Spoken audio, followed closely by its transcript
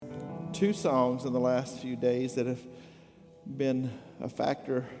two songs in the last few days that have been a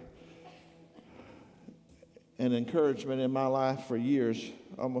factor and encouragement in my life for years,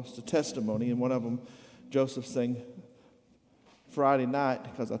 almost a testimony. And one of them, Joseph sang Friday night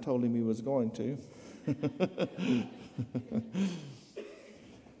because I told him he was going to.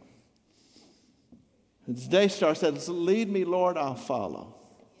 Today Star said, "Lead me, Lord, I'll follow.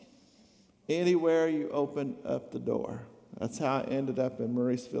 Anywhere you open up the door." That's how I ended up in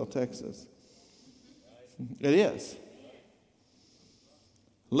Mauriceville, Texas. It is.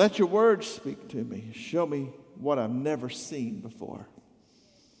 Let your words speak to me. Show me what I've never seen before.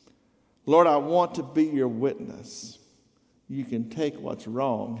 Lord, I want to be your witness. You can take what's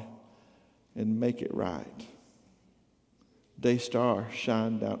wrong and make it right. Day star,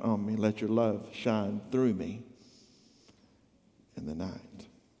 shine down on me. Let your love shine through me in the night.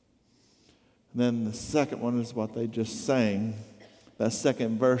 And then the second one is what they just sang. That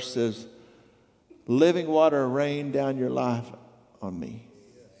second verse says, living water rain down your life on me,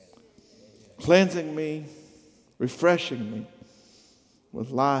 cleansing me, refreshing me with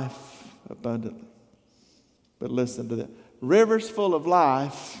life abundantly. But listen to that. Rivers full of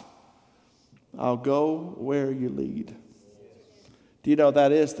life, I'll go where you lead. Do you know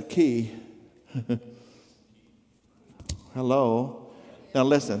that is the key? Hello. Now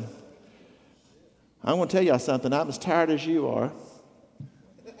listen. I'm going to tell y'all something. I'm as tired as you are.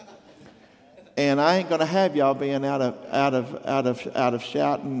 And I ain't going to have y'all being out of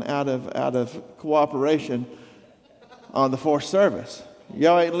shouting, out of cooperation on the fourth service.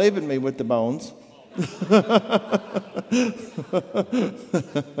 Y'all ain't leaving me with the bones.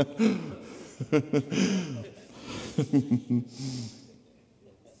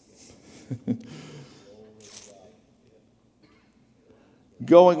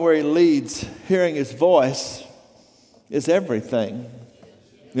 Going where he leads, hearing his voice is everything.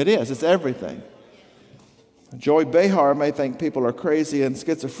 It is. It's everything. Joy Behar may think people are crazy and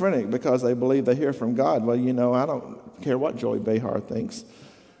schizophrenic because they believe they hear from God. Well, you know, I don't care what Joy Behar thinks.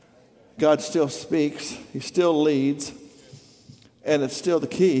 God still speaks. He still leads. And it's still the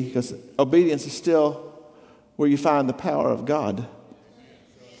key because obedience is still where you find the power of God.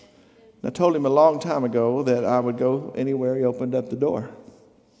 I told him a long time ago that I would go anywhere he opened up the door.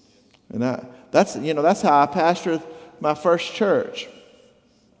 And that's how I pastored my first church.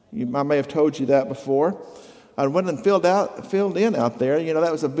 I may have told you that before. I went and filled in out there. You know,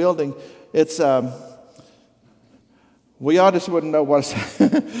 that was a building. It's we all just wouldn't know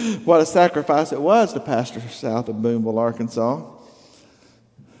what a sacrifice it was to pastor south of Boonville, Arkansas.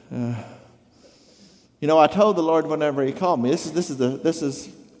 You know, I told the Lord whenever He called me. This is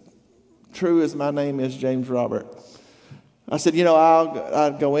true as my name is James Robert. I said, you know,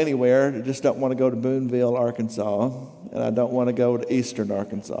 I'd go anywhere. I just don't want to go to Boonville, Arkansas, and I don't want to go to eastern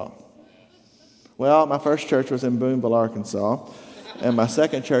Arkansas. Well, my first church was in Boonville, Arkansas, and my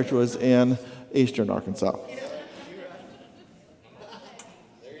second church was in eastern Arkansas.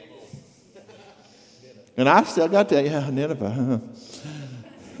 And I still got to, Nineveh.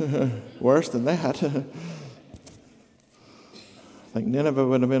 Worse than that. I think Nineveh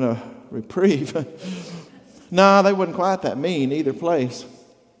would have been a reprieve. No, they wasn't quite that mean, either place.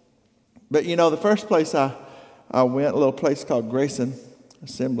 But, you know, the first place I went, a little place called Grayson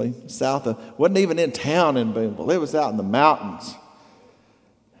Assembly, wasn't even in town in Boonville. It was out in the mountains.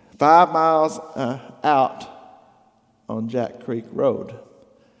 5 miles out on Jack Creek Road.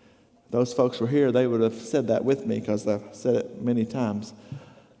 Those folks were here, they would have said that with me because I've said it many times.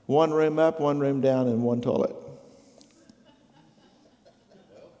 1 room up, 1 room down, and 1 toilet.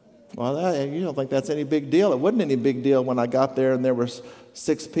 Well, you don't think that's any big deal. It wasn't any big deal when I got there and there were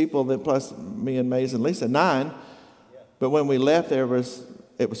 6 people, then plus me and Maze and Lisa, 9. But when we left, it was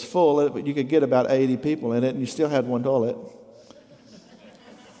full. You could get about 80 people in it, and you still had 1 toilet.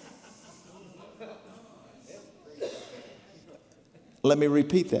 Let me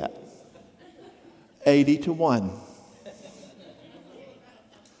repeat that. 80 to 1.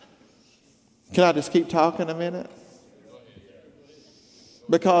 Can I just keep talking a minute?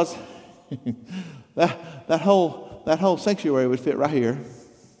 Because that whole sanctuary would fit right here.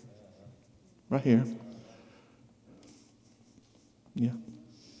 Right here. Yeah.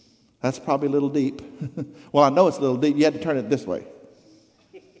 That's probably a little deep. Well, I know it's a little deep. You had to turn it this way.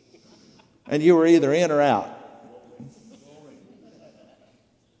 And you were either in or out.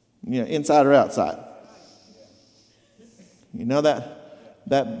 You know, inside or outside. You know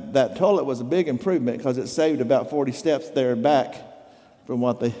that toilet was a big improvement because it saved about 40 steps there and back from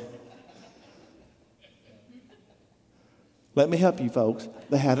what they... Let me help you folks.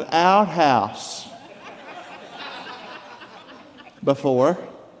 They had an outhouse before.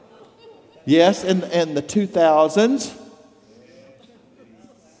 Yes, in the 2000s.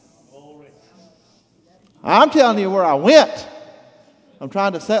 I'm telling you where I went. I'm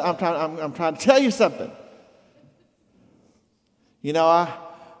trying to tell you something. You know,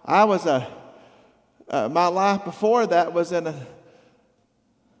 I was my life before that was in a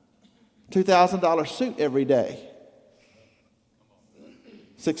 $2,000 suit every day,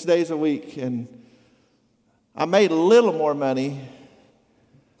 6 days a week, and I made a little more money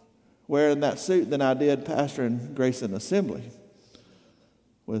wearing that suit than I did pastoring Grayson Assembly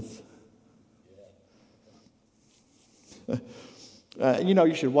with. You know,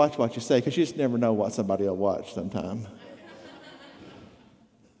 you should watch what you say because you just never know what somebody will watch sometime.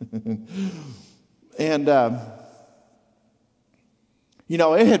 And, you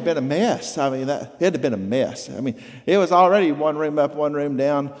know, it had been a mess. I mean, it had been a mess. I mean, it was already one room up, one room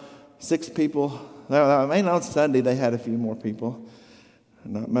down, 6 people. I mean, on Sunday they had a few more people,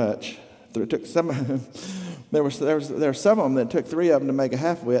 not much. It took some. There were some of them that took 3 of them to make a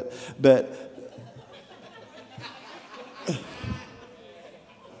half wit, but.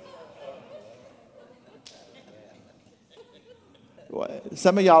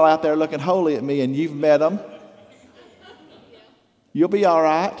 Some of y'all out there looking holy at me, and you've met them. You'll be all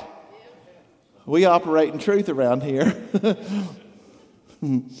right. We operate in truth around here.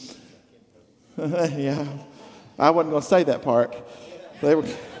 Yeah, I wasn't going to say that part.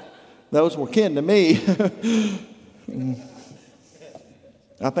 Those were kin to me.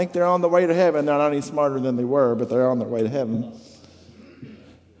 I think they're on the way to heaven. They're not any smarter than they were, but they're on their way to heaven.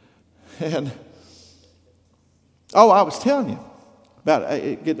 And I was telling you.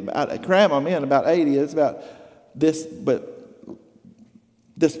 Cram them in about 80. It's about this, but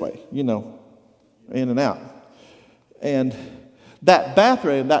this way, you know, in and out. And that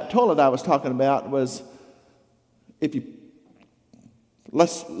bathroom, that toilet I was talking about was, if you,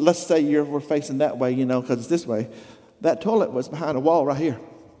 let's say we're facing that way, you know, because it's this way. That toilet was behind a wall right here.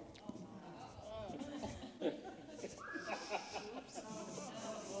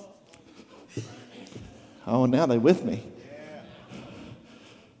 Oh, now they're with me.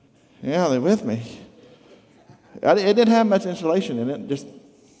 Yeah, they're with me. It didn't have much insulation in it. Just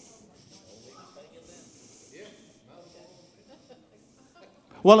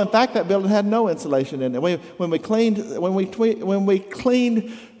well, in fact, that building had no insulation in it. When we cleaned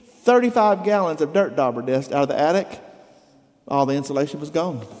 35 gallons of dirt dauber dust out of the attic, all the insulation was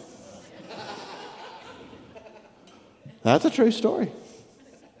gone. That's a true story.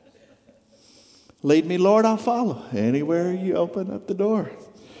 Lead me, Lord, I'll follow. Anywhere you open up the door.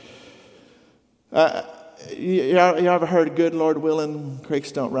 You ever heard, good Lord willing,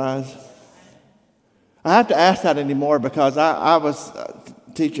 creeks don't rise? I have to ask that anymore because I was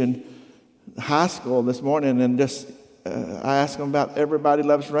teaching high school this morning and just I asked them about Everybody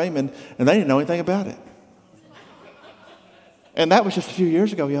Loves Raymond, and they didn't know anything about it. And that was just a few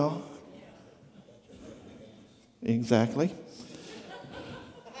years ago, y'all. Exactly.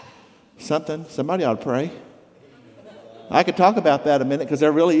 Somebody ought to pray. I could talk about that a minute because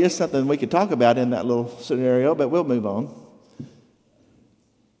there really is something we could talk about in that little scenario, but we'll move on.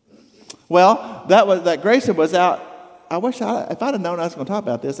 Well, that Grayson was out. I wish if I'd have known I was going to talk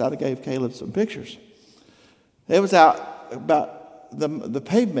about this, I'd have gave Caleb some pictures. It was out about the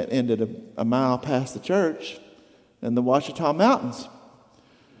pavement ended a mile past the church in the Ouachita Mountains.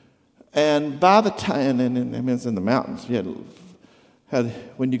 And by the time, and it's in the mountains,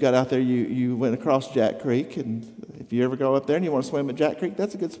 when you got out there, you went across Jack Creek, and if you ever go up there and you want to swim at Jack Creek,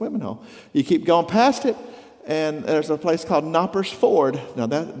 that's a good swimming hole. You keep going past it, and there's a place called Knoppers Ford. Now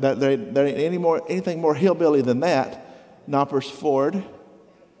there ain't anything more hillbilly than that. Knoppers Ford.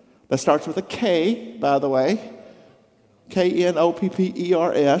 That starts with a K, by the way.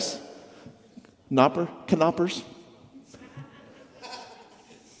 Knoppers. Knoppers.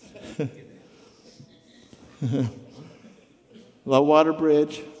 Low water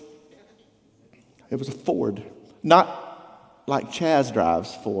bridge. It was a Ford. Not like Chaz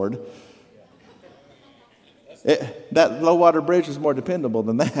drives Ford. That low water bridge was more dependable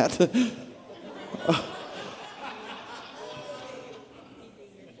than that.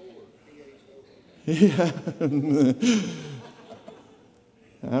 Yeah.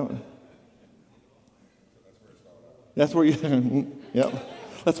 That's where you. Yep.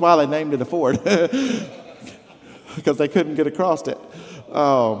 That's why they named it a Ford. Because they couldn't get across it.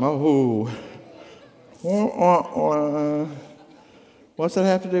 What's that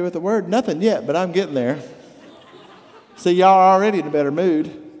have to do with the word? Nothing yet, but I'm getting there. See, y'all are already in a better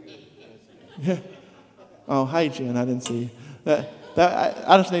mood. Oh, hi, Jen. I didn't see you.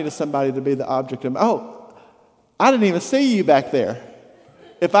 I just needed somebody to be the object of. Oh, I didn't even see you back there.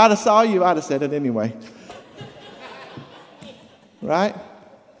 If I'd have saw you, I'd have said it anyway. Right?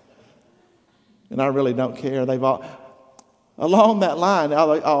 And I really don't care. Along that line,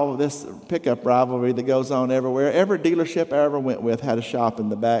 all this pickup rivalry that goes on everywhere, every dealership I ever went with had a shop in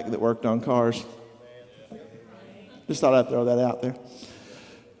the back that worked on cars. Just thought I'd throw that out there.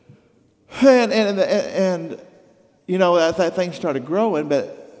 And you know, that thing started growing,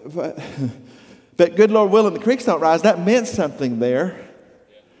 but good Lord willing, the creeks don't rise. That meant something there.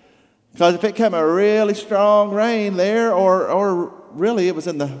 Because if it came a really strong rain there, or really it was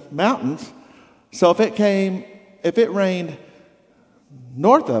in the mountains, so if it rained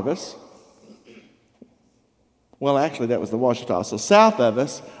north of us, well, actually that was the Ouachita, so south of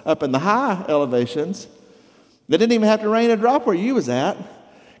us, up in the high elevations, they didn't even have to rain a drop where you was at,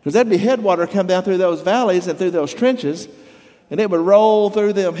 because there'd be headwater come down through those valleys and through those trenches, and it would roll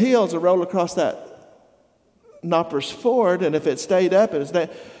through them hills and roll across that Knoppers Ford, and if it stayed up,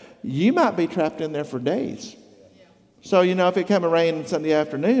 you might be trapped in there for days. So, you know, if it come a rain Sunday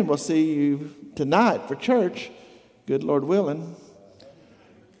afternoon, we'll see you tonight for church, good Lord willing,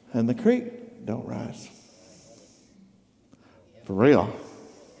 and the creek don't rise. For real.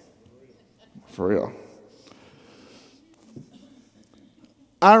 For real.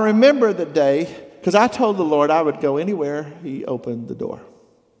 I remember the day, because I told the Lord I would go anywhere He opened the door.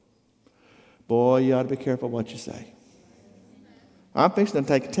 Boy, you ought to be careful what you say. I'm fixing to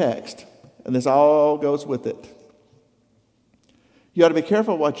take a text, and this all goes with it. You ought to be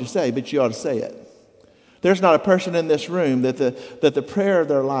careful what you say, but you ought to say it. There's not a person in this room that the prayer of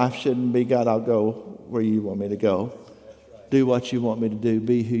their life shouldn't be, God, I'll go where you want me to go. Do what you want me to do.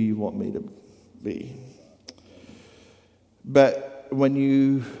 Be who you want me to be. But when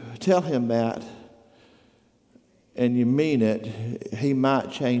you tell Him that, and you mean it, He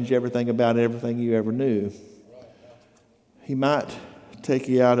might change everything about everything you ever knew. He might take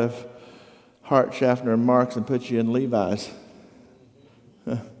you out of Hart, Schaffner, and Marks and put you in Levi's.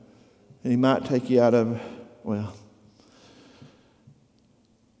 He might take you out of,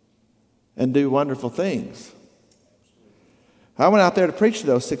 and do wonderful things. I went out there to preach to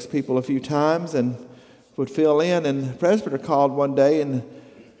those 6 people a few times and would fill in, and the presbyter called one day and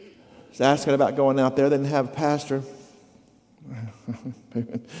was asking about going out there. They didn't have a pastor.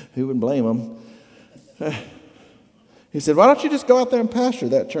 Who would blame him? He said, why don't you just go out there and pastor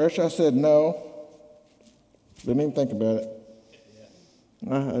that church? I said, no. Didn't even think about it.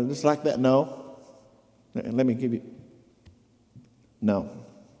 Just like that, no. Let me give you, no.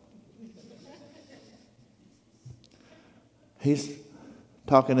 He's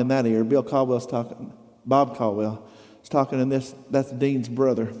talking in that ear. Bill Caldwell's talking, Bob Caldwell is talking in this, that's Dean's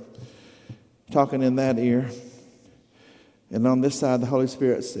brother, talking in that ear. And on this side, the Holy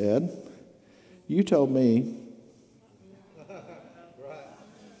Spirit said, you told me,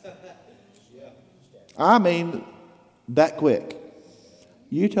 I mean, that quick.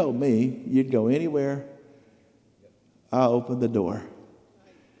 You told me you'd go anywhere. I opened the door.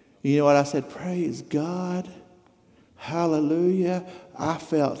 You know what I said? Praise God. Hallelujah. I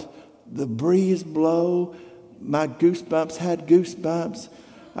felt the breeze blow. My goosebumps had goosebumps.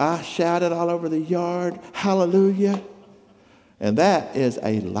 I shouted all over the yard. Hallelujah. And that is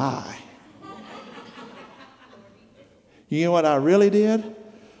a lie. You know what I really did?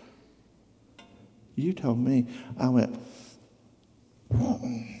 You told me. I went,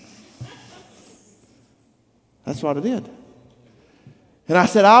 That's what I did. And I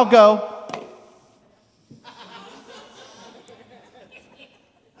said, I'll go.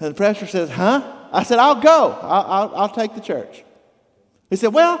 And the pastor says, huh? I said, I'll go. I'll take the church. He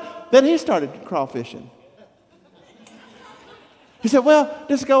said, well, then he started crawfishing. He said, well,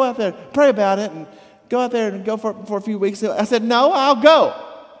 just go out there, pray about it, and go out there and go for a few weeks. I said, no, I'll go.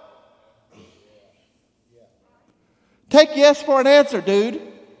 Take yes for an answer, dude.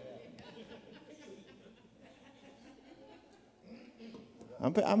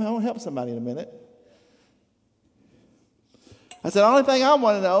 I'm going to help somebody in a minute. I said, the only thing I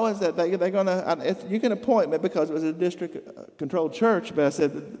want to know is that they're going to, you can appoint me because it was a district-controlled church, but I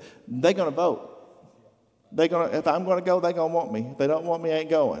said, they're going to vote. If I'm going to go, they're going to want me. If they don't want me, I ain't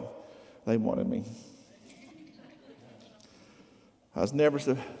going. They wanted me. I was never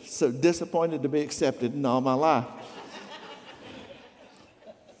so disappointed to be accepted in all my life.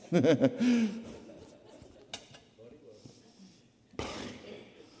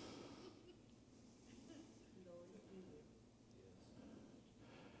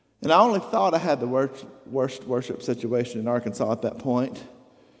 And I only thought I had the worst worship situation in Arkansas at that point.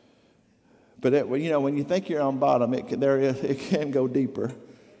 But when you think you're on bottom, it can go deeper.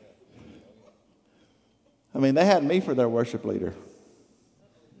 I mean, they had me for their worship leader.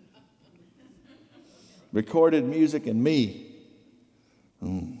 recorded music, and me.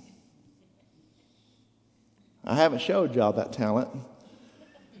 I haven't showed y'all that talent.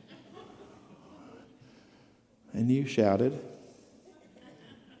 And you shouted.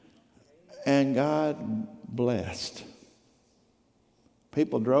 And God blessed.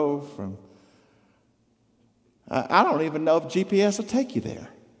 People drove from, I don't even know if GPS will take you there.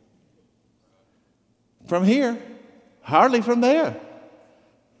 From here, hardly from there.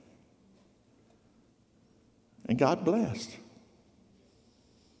 And God blessed.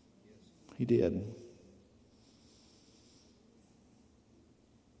 He did.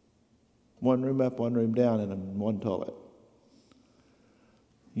 One room up, one room down, and one toilet.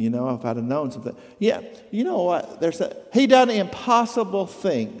 You know, if I'd have known something. Yeah, you know what? He done impossible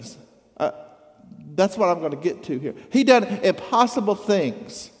things. That's what I'm going to get to here. He done impossible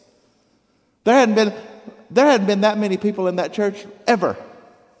things. There hadn't been that many people in that church ever.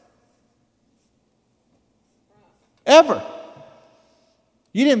 Ever.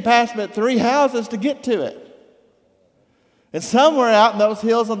 You didn't pass but 3 houses to get to it. And somewhere out in those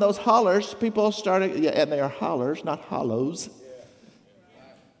hills and those hollers, people started, and they are hollers, not hollows.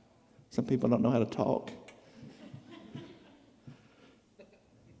 Some people don't know how to talk.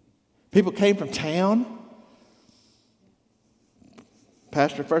 People came from town.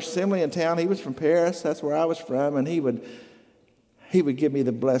 Pastor First Assembly in town, he was from Paris. That's where I was from. And he would give me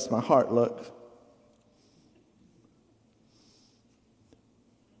the bless my heart look.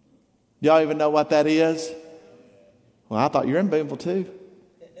 Y'all even know what that is? Well, I thought you're in Boonville too.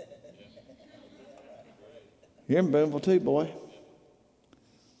 You're in Boonville too, boy.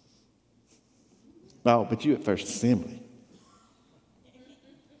 Oh, but you at First Assembly.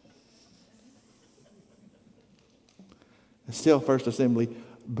 It's still First Assembly,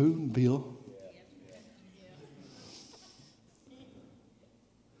 Boonville.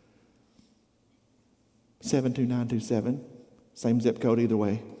 $72927. Same zip code either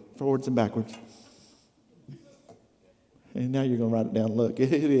way, forwards and backwards. And now you're going to write it down. Look,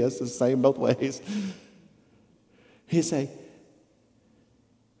 it is the same both ways. He'd say,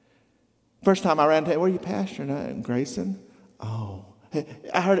 first time I ran to him, where are you pastoring at? Grayson? Oh.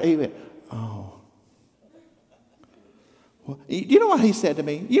 I heard it. He went, oh. Well, you know what he said to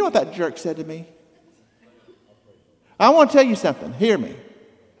me? You know what that jerk said to me? I want to tell you something. Hear me.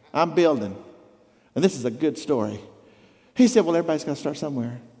 I'm building. And this is a good story. He said, well, everybody's got to start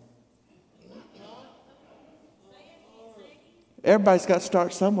somewhere. Everybody's got to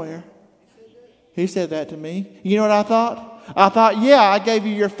start somewhere. He said that to me. You know what I thought? I thought, yeah, I gave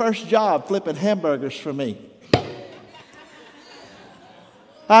you your first job flipping hamburgers for me.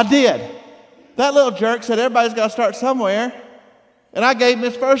 I did. That little jerk said everybody's got to start somewhere. And I gave him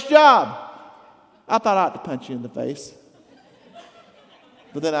his first job. I thought I ought to punch you in the face.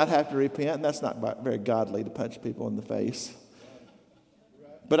 But then I'd have to repent, and that's not very godly to punch people in the face.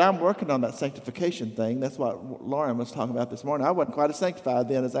 But I'm working on that sanctification thing. That's what Lauren was talking about this morning. I wasn't quite as sanctified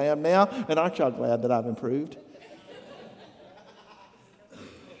then as I am now, and aren't y'all glad that I've improved?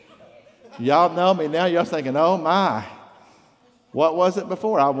 Y'all know me now. Y'all thinking, oh my. What was it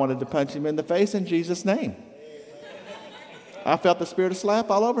before? I wanted to punch him in the face in Jesus' name. I felt the spirit of slap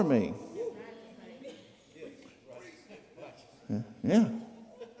all over me. Yeah.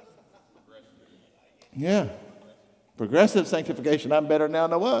 Yeah. Progressive sanctification. I'm better now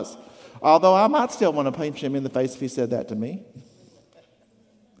than I was. Although I might still want to punch him in the face if he said that to me.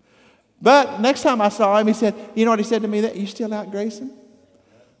 But next time I saw him, he said, you know what he said to me? That you still out, Grayson?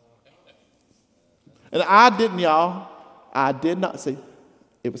 And I didn't, y'all. I did not see.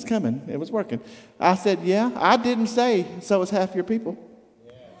 It was coming. It was working. I said, yeah, I didn't say so is half your people.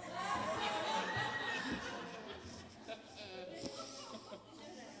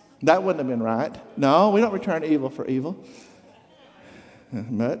 That wouldn't have been right. No, we don't return evil for evil.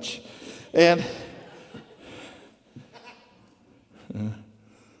 Much. And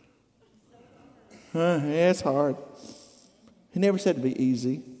it's hard. He never said it'd be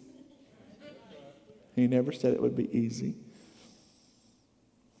easy. He never said it would be easy.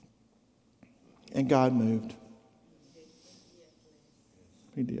 And God moved.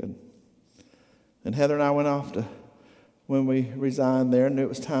 He did. And Heather and I went off to, when we resigned there, knew it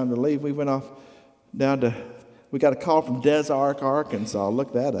was time to leave, we went off down to, we got a call from Desark, Arkansas.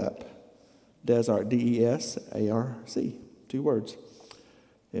 Look that up. Desark, D-E-S-A-R-C. 2 words.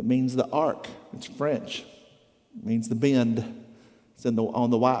 It means the ark. It's French. It means the bend. It's on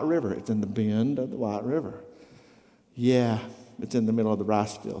the White River. It's in the bend of the White River. Yeah, it's in the middle of the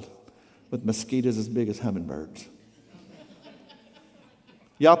rice field with mosquitoes as big as hummingbirds.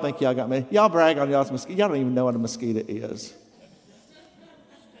 Y'all think y'all got me. Y'all brag on y'all's mosquito. Y'all don't even know what a mosquito is.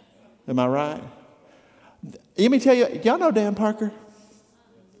 Am I right? Let me tell you, y'all know Dan Parker?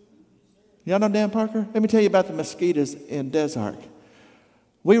 Y'all know Dan Parker? Let me tell you about the mosquitoes in Des Arc.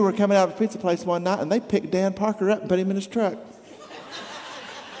 We were coming out of a pizza place one night, and they picked Dan Parker up and put him in his truck.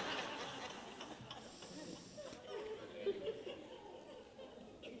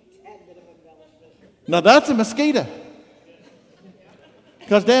 Now, that's a mosquito.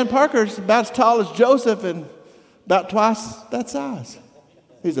 Because Dan Parker's about as tall as Joseph and about twice that size.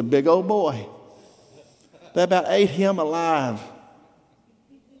 He's a big old boy. They about ate him alive.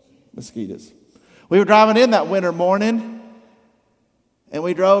 Mosquitoes. We were driving in that winter morning, and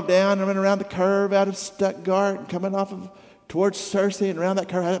we drove down and went around the curve out of Stuttgart and coming off of towards Searcy, and around that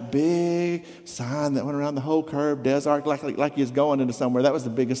curve had a big sign that went around the whole curve, Des Arc, like he was going into somewhere. That was the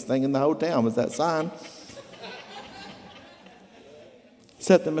biggest thing in the whole town, was that sign.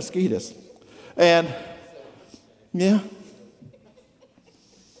 Except the mosquitoes. And, yeah.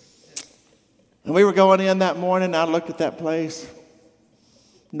 And we were going in that morning, I looked at that place.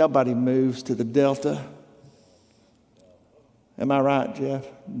 Nobody moves to the Delta. Am I right, Jeff?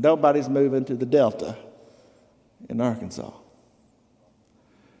 Nobody's moving to the Delta in Arkansas.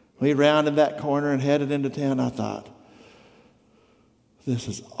 We rounded that corner and headed into town. I thought, this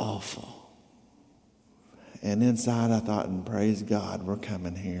is awful. And inside I thought, and praise God, we're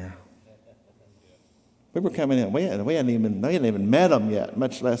coming here. We were coming in. We hadn't even met them yet,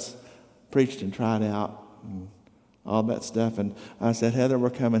 much less preached and tried out and all that stuff. And I said, Heather,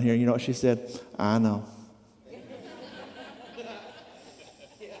 we're coming here. You know what she said? I know.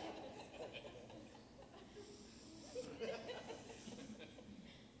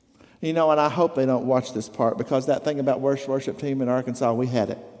 You know, and I hope they don't watch this part, because that thing about worship team in Arkansas, we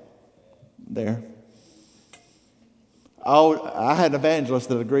had it there. Oh, I had evangelists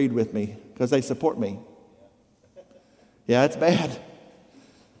that agreed with me because they support me. Yeah, it's bad.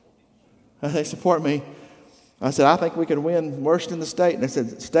 They support me. I said, I think we could win worst in the state. And they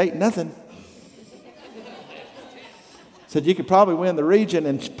said, state, nothing. Said, you could probably win the region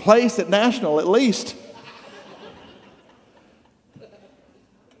and place at national at least.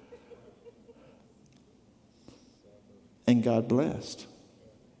 And God blessed.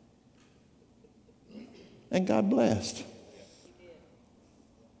 And God blessed.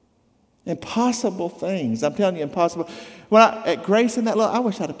 Impossible things. I'm telling you, impossible. At Grace in that little, I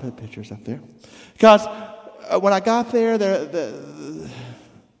wish I'd have put pictures up there. Because when I got there,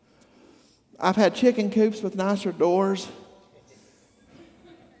 I've had chicken coops with nicer doors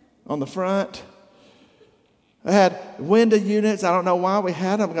on the front. I had window units. I don't know why we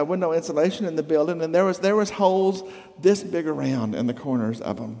had them. We got window insulation in the building, and there was holes this big around in the corners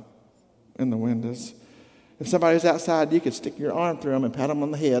of them, in the windows. If somebody was outside, you could stick your arm through them and pat them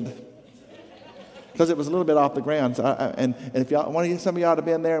on the head, because it was a little bit off the ground. So and if some of y'all had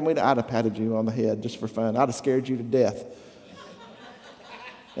been there, and I'd have patted you on the head just for fun. I'd have scared you to death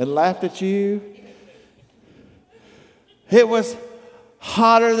and laughed at you. It was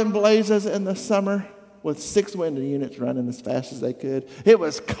hotter than blazes in the summer, with 6 window units running as fast as they could. It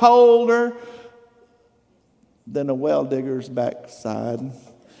was colder than a well digger's backside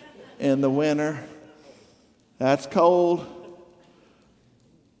in the winter. That's cold.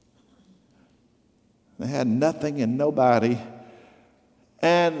 They had nothing and nobody.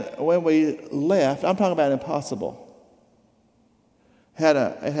 And when we left, I'm talking about impossible.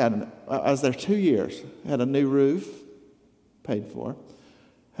 I was there 2 years. Had a new roof, paid for.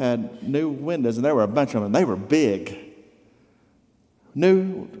 Had new windows, and there were a bunch of them. They were big.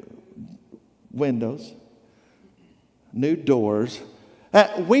 New windows, new doors.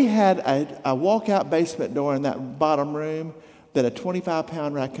 We had a walkout basement door in that bottom room that a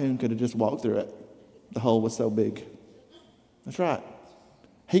 25-pound raccoon could have just walked through it. The hole was so big. That's right.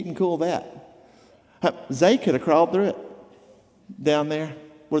 Heat and cool that. Zay could have crawled through it down there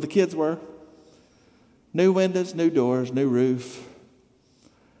where the kids were. New windows, new doors, new roof.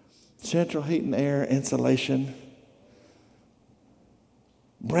 Central heat and air, insulation.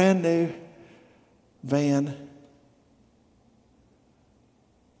 Brand new van.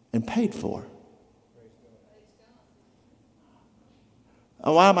 And paid for.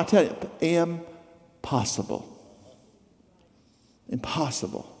 And why am I telling you? Impossible.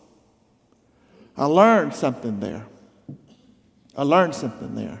 Impossible. I learned something there. And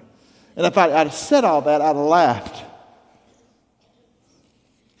if I'd have said all that, I'd have laughed.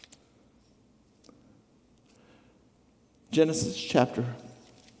 Genesis chapter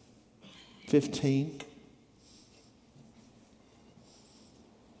 15.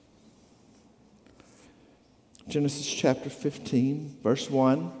 Genesis chapter 15, verse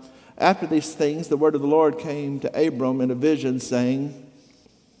 1. After these things, the word of the Lord came to Abram in a vision, saying,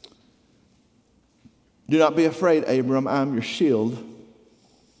 Do not be afraid, Abram. I am your shield,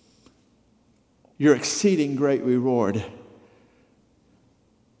 your exceeding great reward.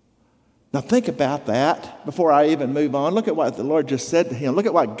 Now think about that before I even move on. Look at what the Lord just said to him. Look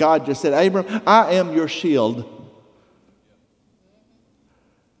at what God just said. Abram, I am your shield.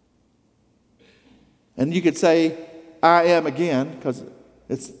 And you could say, I am again, because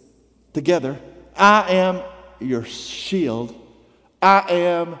it's together. I am your shield. I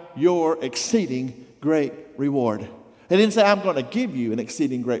am your exceeding great reward. He didn't say, I'm going to give you an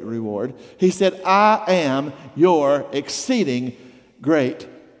exceeding great reward. He said, I am your exceeding great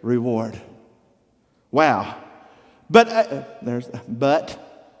reward. Wow. But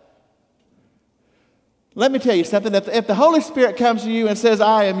let me tell you something. If the Holy Spirit comes to you and says,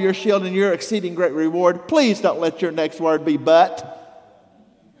 I am your shield and your exceeding great reward, please don't let your next word be but.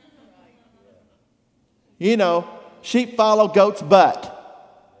 You know, sheep follow goats but.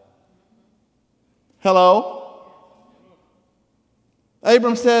 Hello?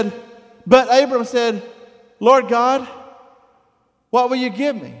 Abram said, Lord God, what will you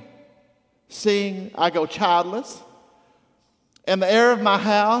give me? Seeing I go childless, and the heir of my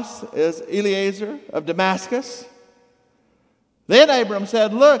house is Eliezer of Damascus. Then Abram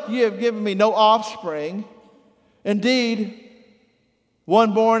said, look, you have given me no offspring. Indeed,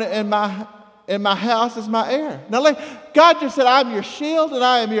 one born in my house is my heir. Now, God just said, I'm your shield and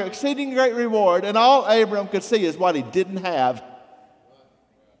I am your exceeding great reward. And all Abram could see is what he didn't have.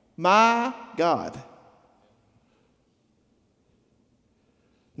 My God.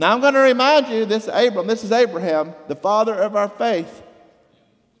 Now, I'm going to remind you, this is Abraham, the father of our faith.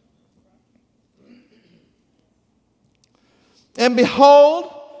 And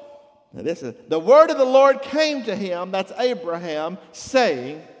behold, now this is the word of the Lord came to him, that's Abraham,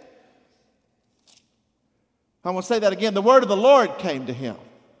 saying, I'm going to say that again, the word of the Lord came to him.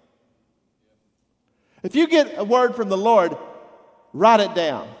 If you get a word from the Lord, write it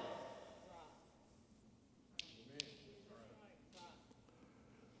down.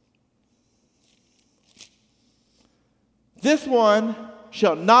 This one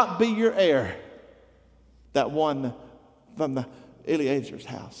shall not be your heir, that one from the Eliezer's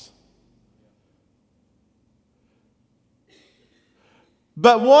house.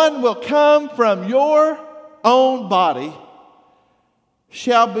 But one will come from your own body,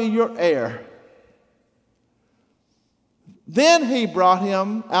 shall be your heir. Then he brought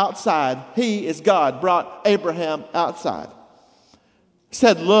him outside. He is God, brought Abraham outside.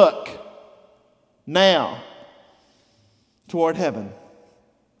 Said, look now toward heaven.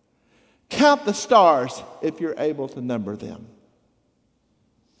 Count the stars if you're able to number them.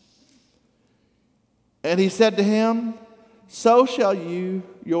 And he said to him, so shall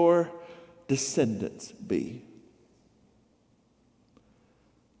your descendants be.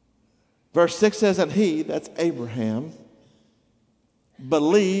 Verse 6 says, and he, that's Abraham,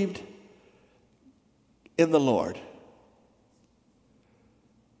 believed in the Lord.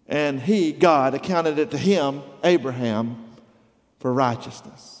 And he, God, accounted it to him, Abraham, for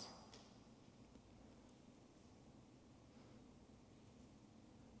righteousness.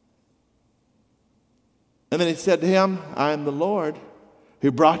 And then he said to him, I am the Lord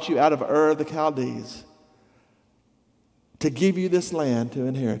who brought you out of Ur of the Chaldees to give you this land to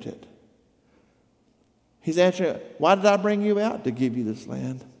inherit it. He's answering, why did I bring you out? To give you this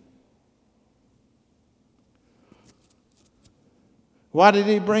land. Why did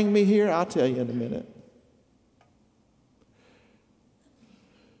he bring me here? I'll tell you in a minute.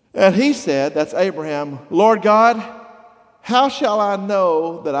 And he said, that's Abraham, Lord God, how shall I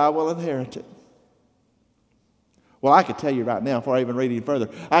know that I will inherit it? Well, I could tell you right now before I even read any further.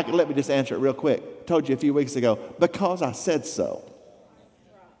 Let me just answer it real quick. I told you a few weeks ago, because I said so.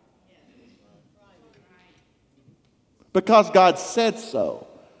 Because God said so.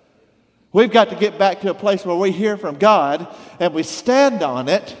 We've got to get back to a place where we hear from God and we stand on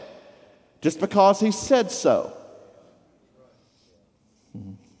it just because he said so.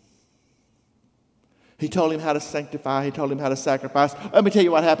 He told him how to sanctify. He told him how to sacrifice. Let me tell you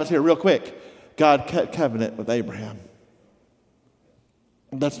what happens here real quick. God cut covenant with Abraham.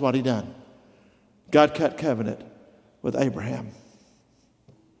 That's what he done. God cut covenant with Abraham.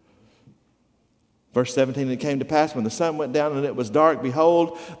 Verse 17, it came to pass when the sun went down and it was dark,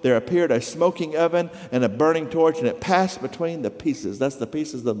 behold, there appeared a smoking oven and a burning torch, and it passed between the pieces. That's the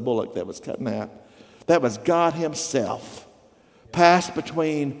pieces of the bullock that was cut in half. That was God himself. Passed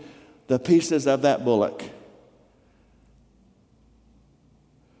between the pieces of that bullock.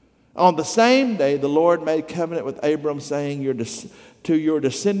 On the same day, the Lord made covenant with Abram, saying, to your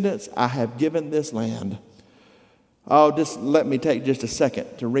descendants I have given this land. Oh, just let me take just a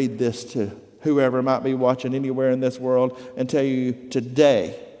second to read this to whoever might be watching anywhere in this world, and tell you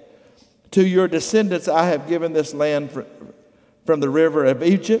today, to your descendants I have given this land from the river of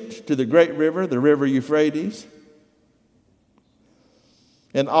Egypt to the great river, the river Euphrates,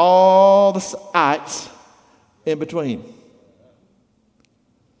 and all the sites in between.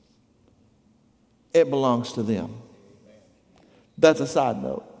 It belongs to them. That's a side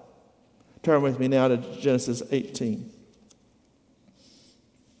note. Turn with me now to Genesis 18.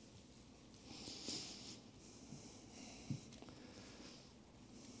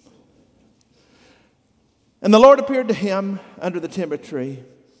 And the Lord appeared to him under the timber tree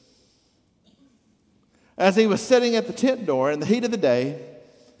as he was sitting at the tent door in the heat of the day.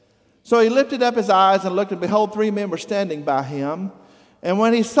 So he lifted up his eyes and looked, and behold, 3 men were standing by him. And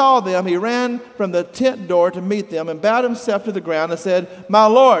when he saw them, he ran from the tent door to meet them and bowed himself to the ground and said, "My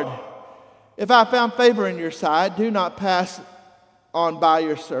Lord, if I found favor in your sight, do not pass on by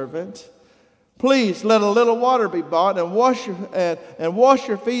your servant. Please let a little water be brought and wash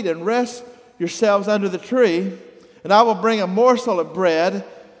your feet and rest yourselves under the tree, and I will bring a morsel of bread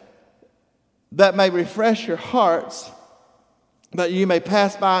that may refresh your hearts, that you may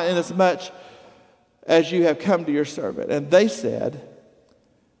pass by inasmuch as you have come to your servant." And they said,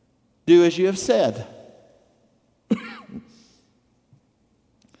 "Do as you have said."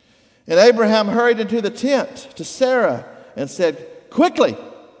 And Abraham hurried into the tent to Sarah and said, "Quickly,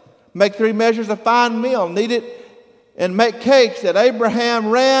 make 3 measures of fine meal, knead it, and make cakes." And Abraham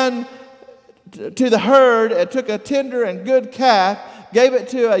ran to the herd and took a tender and good calf, gave it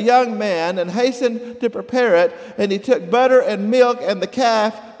to a young man, and hastened to prepare it. And he took butter and milk and the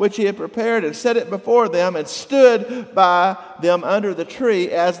calf which he had prepared and set it before them, and stood by them under the tree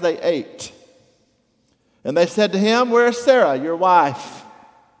as they ate. And they said to him, "Where is Sarah, your wife?"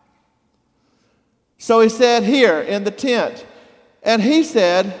 So he said, "Here in the tent." And he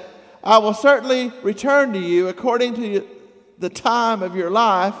said, "I will certainly return to you according to the time of your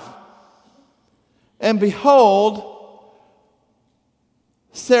life. And behold,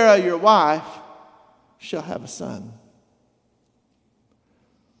 Sarah, your wife, shall have a son."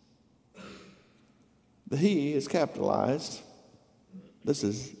 The he is capitalized. This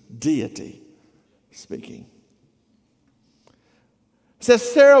is deity speaking. It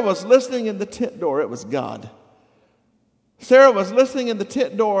says Sarah was listening in the tent door. It was God. Sarah was listening in the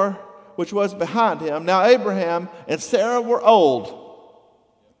tent door, which was behind him. Now Abraham and Sarah were old,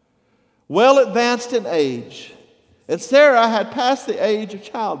 well advanced in age, and Sarah had passed the age of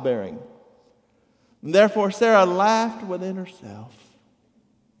childbearing. And therefore Sarah laughed within herself,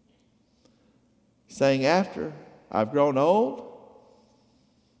 saying, "After I've grown old,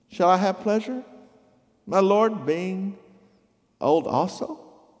 shall I have pleasure, my Lord being old also?"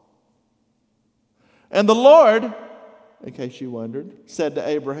 And the Lord, in case you wondered, said to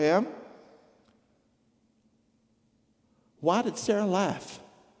Abraham, "Why did Sarah laugh?"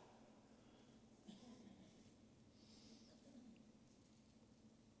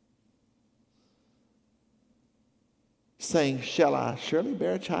 Saying, "Shall I surely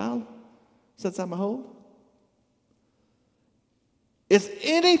bear a child since I'm old?" Is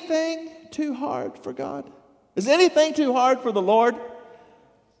anything too hard for God? Is anything too hard for the Lord?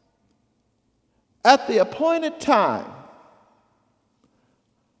 At the appointed time,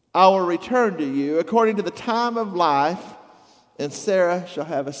 I will return to you according to the time of life, and Sarah shall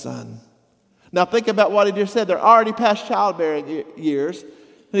have a son. Now think about what he just said. They're already past childbearing years.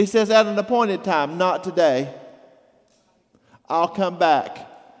 And he says, at an appointed time, not today. I'll come back.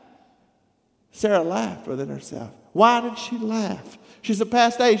 Sarah laughed within herself. Why did she laugh? She's a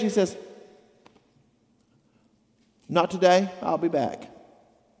past age. She says, "Not today, I'll be back.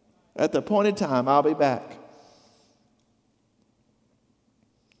 At the appointed time, I'll be back.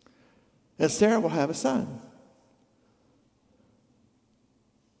 And Sarah will have a son."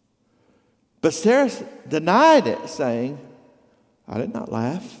 But Sarah denied it, saying, "I did not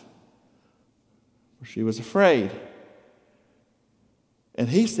laugh." For she was afraid. And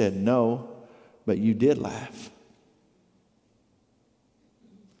he said, "No, but you did laugh."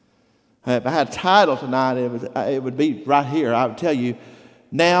 If I had a title tonight, it would be right here. I would tell you,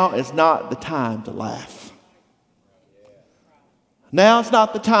 now is not the time to laugh. Now is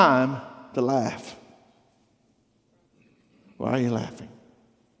not the time to laugh. Why are you laughing?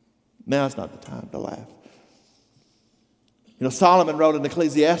 Now is not the time to laugh. You know, Solomon wrote in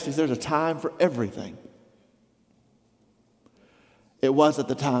Ecclesiastes, there's a time for everything. It wasn't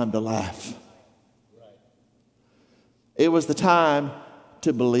the time to laugh. It was the time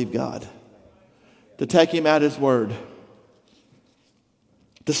to believe God, to take him at his word,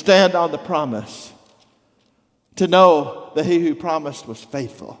 to stand on the promise, to know that he who promised was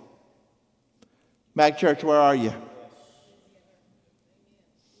faithful. Mag Church, where are you?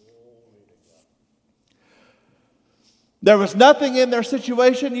 There was nothing in their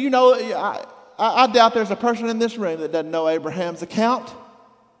situation. You know, I doubt there's a person in this room that doesn't know Abraham's account.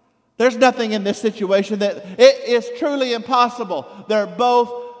 There's nothing in this situation that it is truly impossible. They're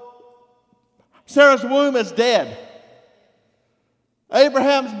both, Sarah's womb is dead.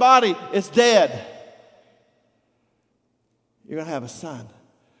 Abraham's body is dead. You're going to have a son.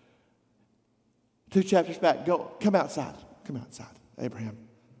 2 chapters back, come outside. Come outside, Abraham.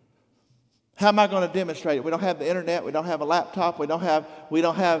 How am I going to demonstrate it? We don't have the internet. We don't have a laptop. We don't have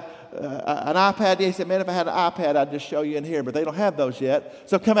an iPad. He said, man, if I had an iPad, I'd just show you in here. But they don't have those yet.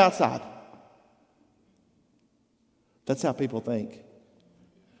 So come outside. That's how people think.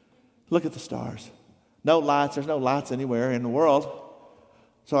 Look at the stars. No lights. There's no lights anywhere in the world.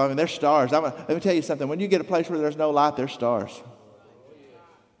 So, I mean, there's stars. Let me tell you something. When you get a place where there's no light, there's stars.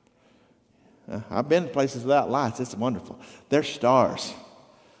 I've been to places without lights. It's wonderful. There's stars.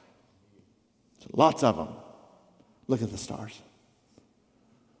 Lots of them. Look at the stars.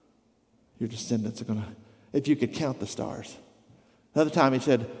 Your descendants are going to, if you could count the stars. Another time he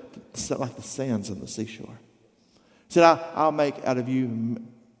said, like the sands on the seashore. He said, I'll make out of you,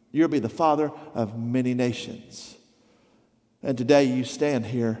 you'll be the father of many nations. And today you stand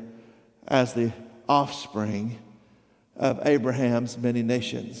here as the offspring of Abraham's many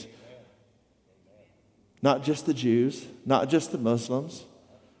nations. Not just the Jews, not just the Muslims.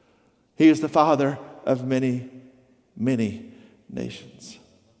 He is the father of many, many nations.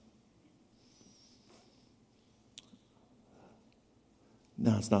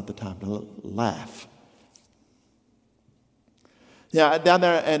 No, it's not the time to laugh. Yeah, down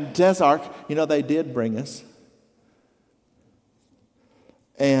there in Desark, you know, they did bring us.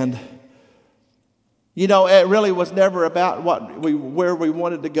 And, you know, it really was never about where we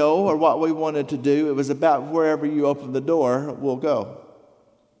wanted to go or what we wanted to do. It was about wherever you open the door, we'll go.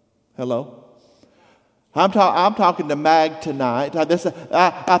 Hello? I'm talking to Mag tonight.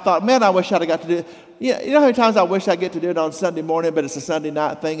 I thought, man, I wish I'd have got to do it. You know how many times I wish I get to do it on Sunday morning, but it's a Sunday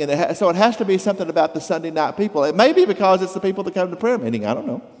night thing, and so it has to be something about the Sunday night people. It may be because it's the people that come to prayer meeting. I don't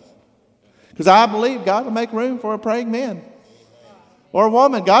know. Because I believe God will make room for a praying man or a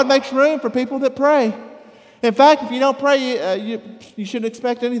woman. God makes room for people that pray. In fact, if you don't pray, you shouldn't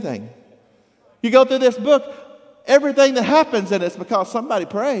expect anything. You go through this book, everything that happens in it's because somebody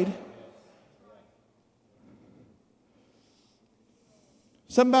prayed.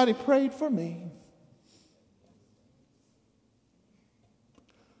 Somebody prayed for me.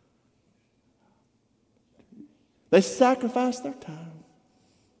 They sacrificed their time.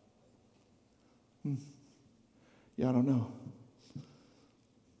 Yeah, I don't know.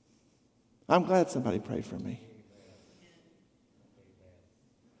 I'm glad somebody prayed for me.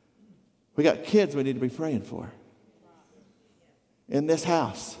 We got kids we need to be praying for in this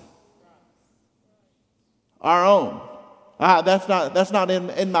house. Our own. That's not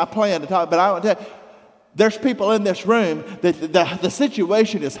in my plan to talk, but I want to tell you, there's people in this room that the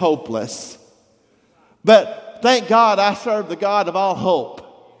situation is hopeless. But thank God I serve the God of all hope.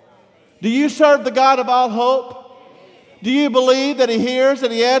 Do you serve the God of all hope? Do you believe that He hears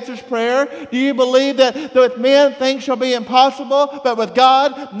and He answers prayer? Do you believe that with men things shall be impossible, but with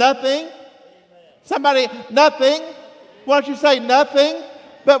God nothing? Somebody, nothing. Why don't you say nothing?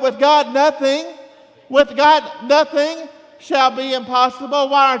 But with God nothing. With God nothing shall be impossible.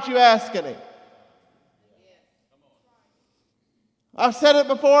 Why aren't you asking Him? I've said it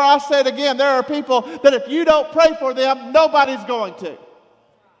before, I'll say it again. There are people that if you don't pray for them, nobody's going to.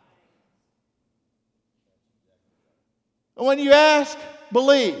 And when you ask,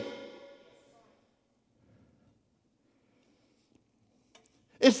 believe.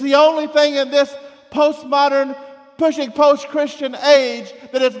 It's the only thing in this postmodern, pushing post-Christian age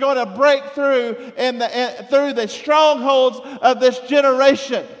that is going to break through through the strongholds of this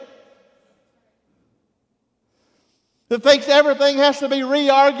generation. That thinks everything has to be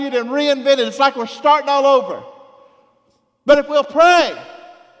re-argued and reinvented. It's like we're starting all over. But if we'll pray,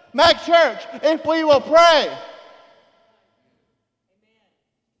 Mac Church, if we will pray,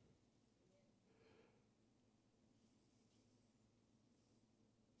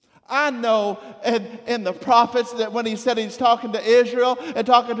 I know in the prophets that when he said he's talking to Israel and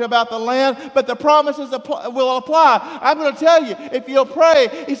talking to about the land, but the promises will apply. I'm going to tell you, if you'll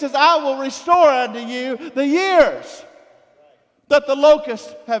pray, he says, I will restore unto you the years that the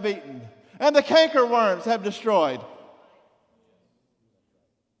locusts have eaten and the cankerworms have destroyed.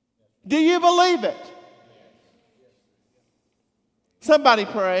 Do you believe it? Somebody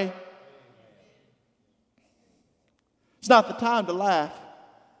pray. It's not the time to laugh.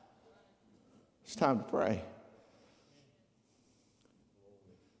 It's time to pray.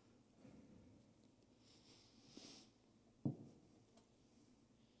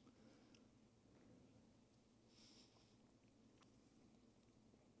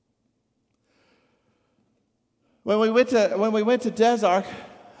 When we went to Desert,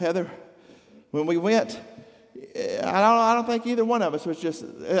 Heather, when we went, I don't think either one of us was just,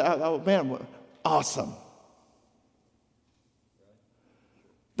 oh man, awesome.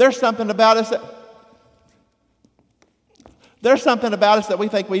 There's something about us that we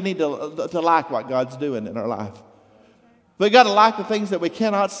think we need to like what God's doing in our life. We got to like the things that we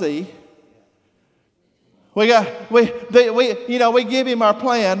cannot see. We give him our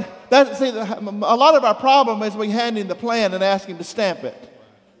plan. A lot of our problem is we hand him the plan and ask him to stamp it.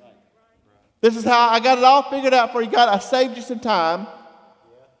 This is how I got it all figured out for you. God, I saved you some time.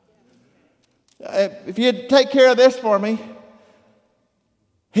 If you'd take care of this for me,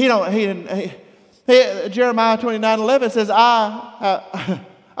 Jeremiah 29:11 says,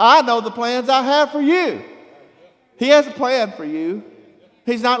 I know the plans I have for you. He has a plan for you.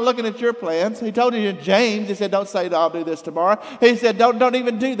 He's not looking at your plans. He told you in James, he said, don't say I'll do this tomorrow. He said, don't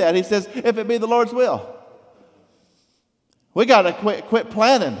even do that. He says, if it be the Lord's will. We got to quit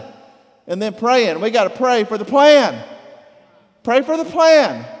planning and then praying. We got to pray for the plan. Pray for the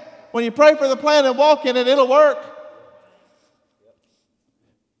plan. When you pray for the plan and walk in it, it'll work.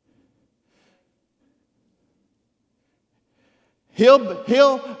 He'll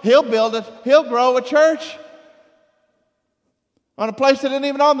build it. He'll grow a church on a place that isn't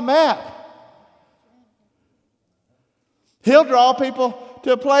even on the map. He'll draw people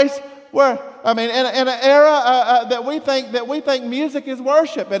to a place where, in an era that we think music is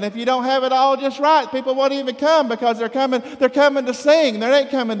worship, and if you don't have it all just right, people won't even come because they're coming to sing. They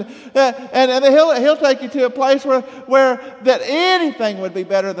ain't coming to, and he'll take you to a place where that anything would be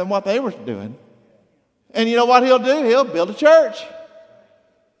better than what they were doing. And you know what he'll do? He'll build a church.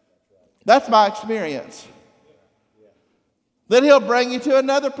 That's my experience. Then he'll bring you to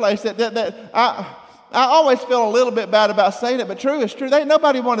another place that I always feel a little bit bad about saying it, but true is true.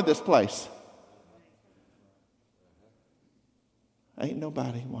 Nobody wanted this place. Ain't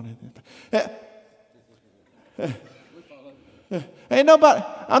nobody wanted it. Ain't nobody.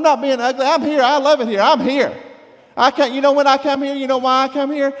 I'm not being ugly. I'm here. I love it here. I'm here. I can't. You know when I come here? You know why I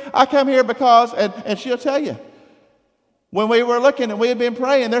come here? I come here because, and she'll tell you. When we were looking and we had been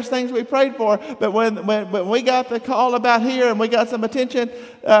praying, there's things we prayed for, but when we got the call about here and we got some attention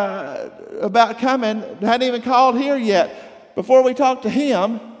about coming, hadn't even called here yet. Before we talked to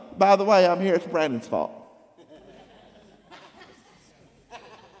him, by the way, I'm here, it's Brandon's fault.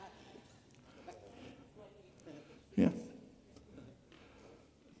 Yeah.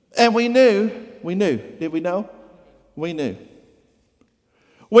 And we knew, did we know? We knew.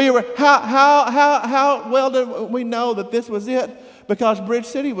 We were how well did we know that this was it? Because Bridge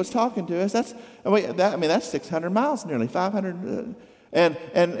City was talking to us. That's 600 miles, nearly 500. And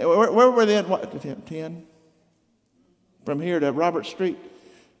where were we then? What 10? From here to Robert Street.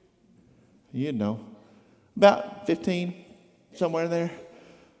 You know, about 15, somewhere in there.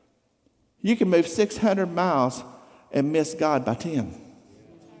 You can move 600 miles and miss God by 10.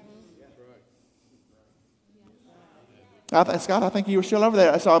 Scott, I think you were still over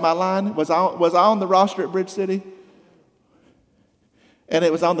there. I saw my line was on the roster at Bridge City, and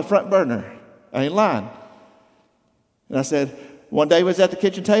it was on the front burner. I ain't lying. And I said, one day we was at the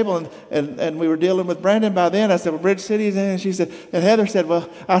kitchen table, and we were dealing with Brandon by then. I said, well, Bridge City is in. And she said, and Heather said, well,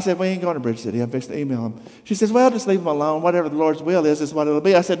 I said, we ain't going to Bridge City. I'm fixing to email him. She says, well, just leave him alone. Whatever the Lord's will is what it'll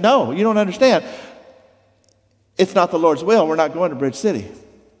be. I said, no, you don't understand. It's not the Lord's will. We're not going to Bridge City.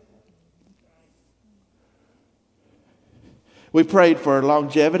 We prayed for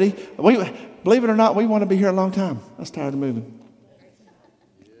longevity. Believe it or not, we want to be here a long time. I was tired of moving.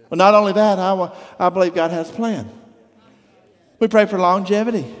 Well, not only that, I believe God has a plan. We prayed for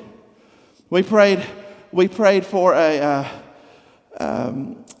longevity. We prayed for a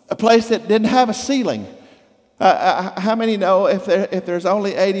place that didn't have a ceiling. How many know if there's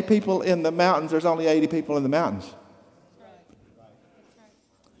only 80 people in the mountains, there's only 80 people in the mountains?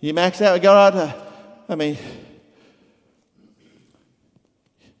 You max out, go out to,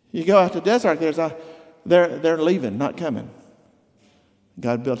 you go out to the desert, they're leaving, not coming.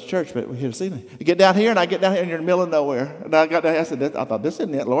 God built a church, but we hit a ceiling. You get down here, and I get down here, and you're in the middle of nowhere. And I got down here, I thought, this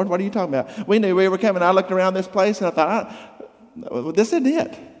isn't it, Lord. What are you talking about? We knew we were coming. I looked around this place, and I thought, this isn't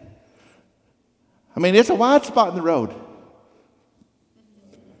it. It's a wide spot in the road.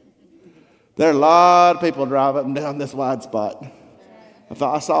 There are a lot of people drive up and down this wide spot.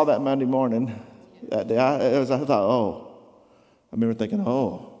 I saw that Monday morning that day. I thought, I remember thinking,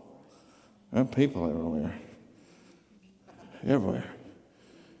 There are people everywhere. Everywhere.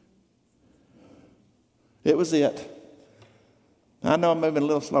 It was it. I know I'm moving a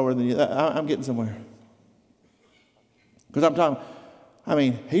little slower than you. I'm getting somewhere. Because I'm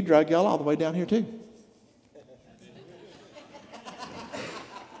talking, he dragged y'all all the way down here too.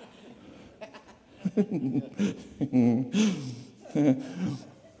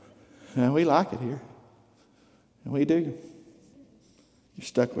 And we like it here. And we do. You're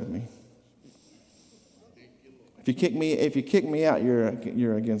stuck with me. If you kick me out,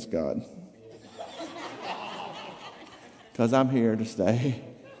 you're against God. Because I'm here to stay.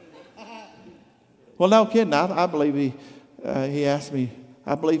 Well, no kidding. I believe he asked me.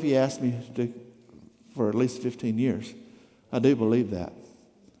 I believe he asked me for at least 15 years. I do believe that.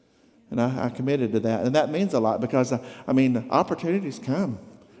 And I committed to that. And that means a lot because, opportunities come.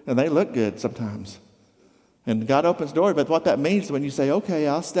 And they look good sometimes. And God opens doors. But what that means when you say, okay,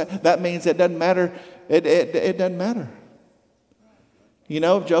 I'll stay, that means it doesn't matter. It doesn't matter. You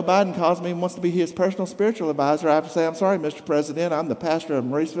know, if Joe Biden calls me and wants to be his personal spiritual advisor, I have to say, I'm sorry, Mr. President. I'm the pastor of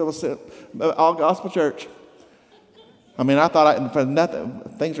Mauriceville All Gospel Church. I thought for nothing,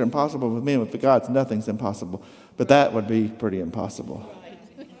 things are impossible with me. With God, nothing's impossible. But that would be pretty impossible.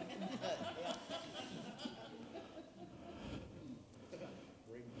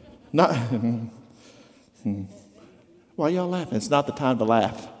 Not. Why y'all laughing? It's not the time to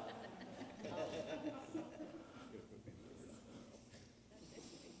laugh.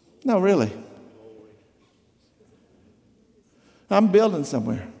 No, really. I'm building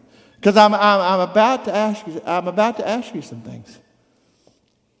somewhere. Because I'm about to ask you. I'm about to ask you some things.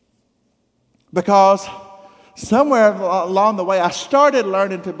 Because somewhere along the way, I started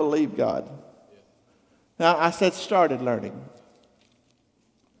learning to believe God. Now, I said started learning.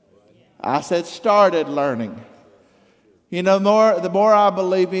 I said started learning. You know, the more I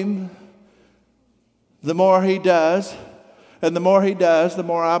believe him, the more he does. And the more he does, the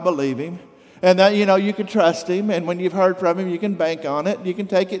more I believe him. And that, you can trust him. And when you've heard from him, you can bank on it. You can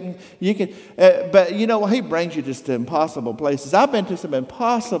take it and you can. But he brings you just to impossible places. I've been to some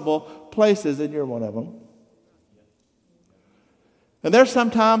impossible places, and you're one of them. And there's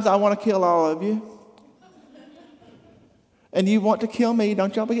sometimes I want to kill all of you. And you want to kill me.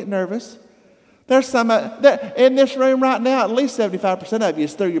 Don't y'all get nervous. There's some in this room right now, at least 75% of you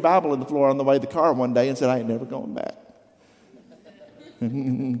threw your Bible in the floor on the way to the car one day and said, I ain't never going back. They're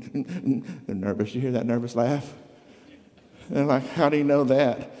nervous. You hear that nervous laugh? They're like, how do you know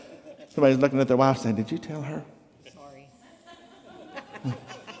that? Somebody's looking at their wife saying, did you tell her? Sorry.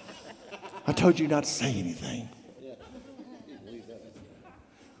 I told you not to say anything.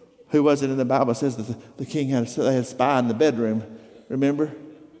 Who was it in the Bible? It says that the king had a spy in the bedroom. Remember?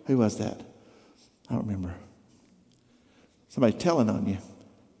 Who was that? I don't remember. Somebody telling on you.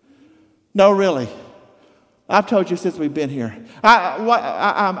 No, really. I've told you since we've been here.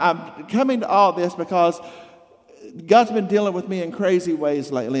 I'm coming to all this because God's been dealing with me in crazy ways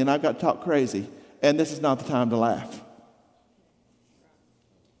lately, and I've got to talk crazy. And this is not the time to laugh.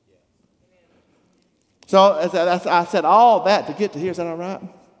 So I said all that to get to here. Is that all right?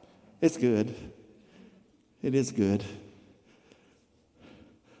 It's good. It is good.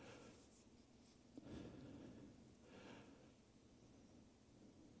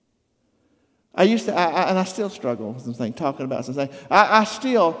 I used to, and I still struggle with some things, talking about some things. I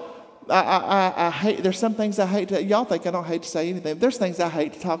hate, there's some things I hate to, y'all think I don't hate to say anything. There's things I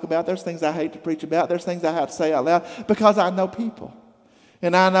hate to talk about. There's things I hate to preach about. There's things I have to say out loud because I know people.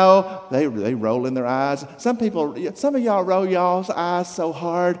 And I know they roll in their eyes. Some of y'all roll y'all's eyes so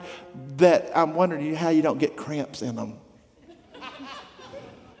hard that I'm wondering how you don't get cramps in them.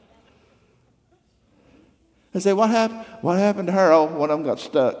 They say, what happened? What happened to her? Oh, one of them got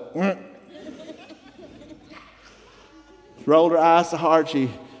stuck. Rolled her eyes so hard she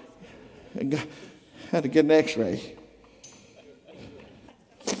had to get an x-ray.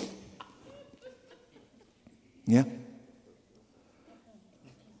 Yeah.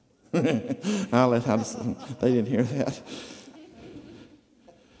 They didn't hear that.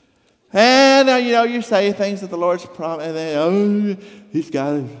 And you say things that the Lord's promised, and then he's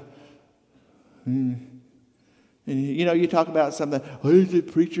got it. And you talk about something. The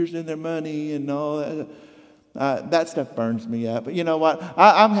preachers and their money and all that. That stuff burns me up. But you know what?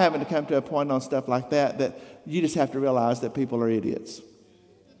 I'm having to come to a point on stuff like that you just have to realize that people are idiots.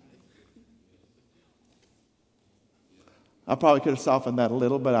 I probably could have softened that a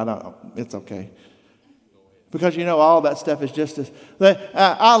little, but I don't. It's okay. Because all that stuff is just as.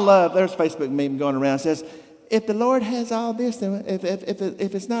 I love. There's a Facebook meme going around that says, if the Lord has all this, then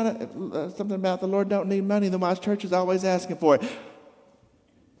if it's not something about the Lord don't need money, then why is church is always asking for it?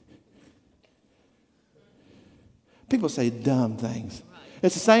 People say dumb things.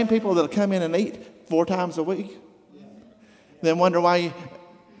 It's the same people that'll come in and eat 4 times a week. Then wonder why you...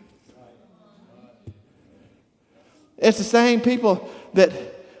 It's the same people that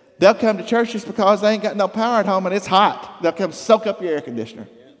they'll come to church just because they ain't got no power at home and it's hot. They'll come soak up your air conditioner.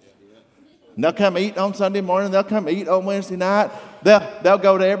 And they'll come eat on Sunday morning. They'll come eat on Wednesday night. They'll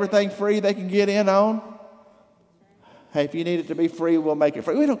go to everything free they can get in on. Hey, if you need it to be free, we'll make it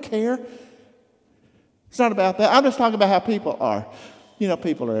free. We don't care. It's not about that. I'm just talking about how people are. You know,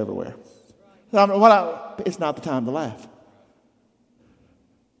 people are everywhere. It's not the time to laugh.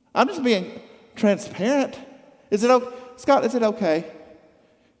 I'm just being transparent. Is it okay? Scott, is it okay?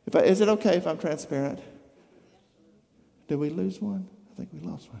 Is it okay if I'm transparent? Did we lose one? I think we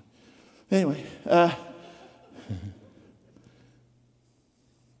lost one. Anyway.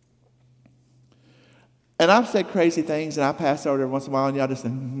 And I've said crazy things, and I pass over every once in a while, and y'all just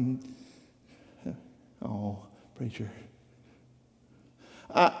say, oh, preacher.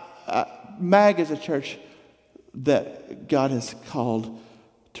 MAG is a church that God has called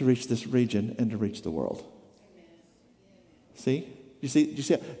to reach this region and to reach the world. See? Do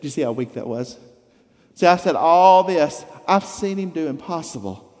you see how weak that was? See, I said all this. I've seen him do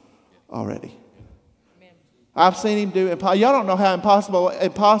impossible already. I've seen him do impossible. Y'all don't know how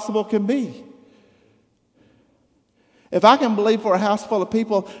impossible can be. If I can believe for a house full of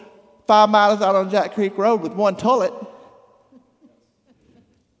people 5 miles out on Jack Creek Road with one toilet,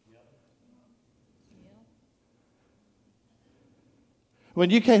 when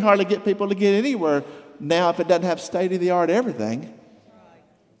you can't hardly get people to get anywhere now if it doesn't have state-of-the-art everything.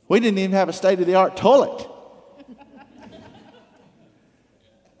 We didn't even have a state-of-the-art toilet.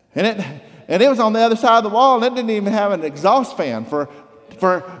 And it was on the other side of the wall, and it didn't even have an exhaust fan for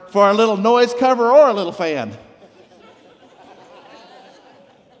a little noise cover or a little fan.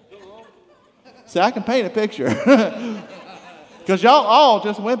 See, I can paint a picture. Because y'all all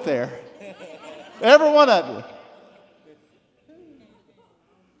just went there. Every one of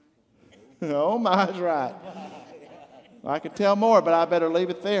you. Oh, mine's right. I could tell more, but I better leave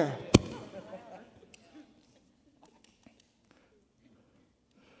it there.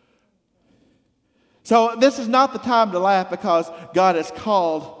 So this is not the time to laugh because God has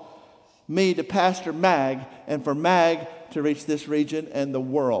called me to pastor MAG and for MAG to reach this region and the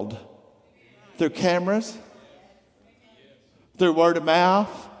world. Through cameras, through word of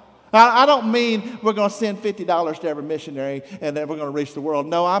mouth. I don't mean we're going to send $50 to every missionary and then we're going to reach the world.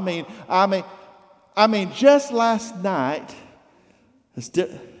 No, I mean just last night.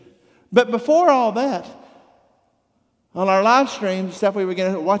 But before all that, on our live streams, stuff we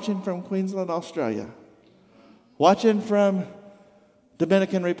were watching from Queensland, Australia, watching from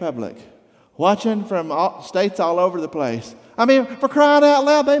Dominican Republic, watching from states all over the place. I mean, for crying out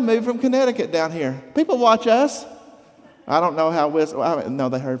loud, they moved from Connecticut down here. People watch us. I don't know how wisdom. No,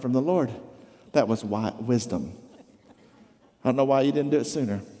 they heard from the Lord. That was wisdom. I don't know why you didn't do it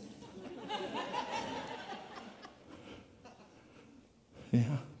sooner.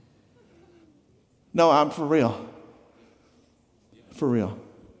 Yeah. No, I'm for real. For real.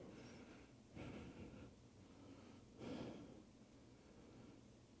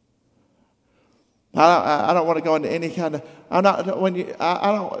 I don't want to go into any kind of. I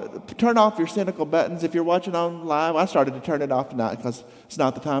don't turn off your cynical buttons if you're watching on live. I started to turn it off tonight because it's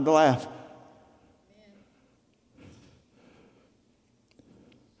not the time to laugh.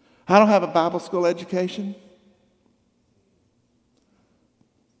 I don't have a Bible school education.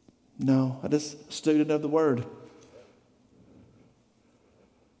 No, I'm just a student of the Word.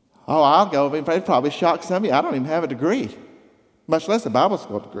 Oh, I'll go. It'd probably shock some of you. I don't even have a degree, much less a Bible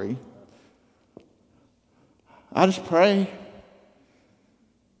school degree. I just pray,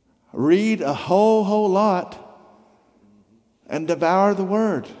 read a whole lot, and devour the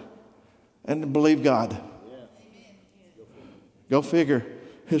Word, and believe God. Go figure.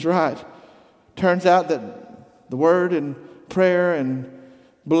 He's right. Turns out that the Word and prayer and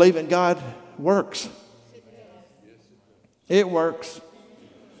believing God works. It works.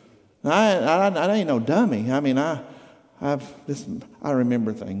 I ain't no dummy. I mean, I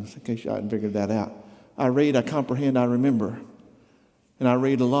remember things, in case you hadn't figured that out. I read, I comprehend, I remember. And I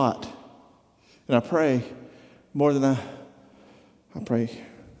read a lot. And I pray more than I pray.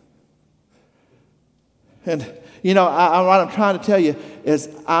 And, what I'm trying to tell you is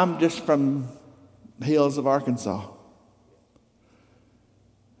I'm just from the hills of Arkansas.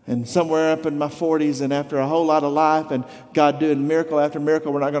 And somewhere up in my 40s and after a whole lot of life and God doing miracle after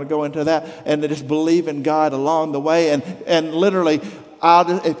miracle, we're not going to go into that, and just believe in God along the way. And literally,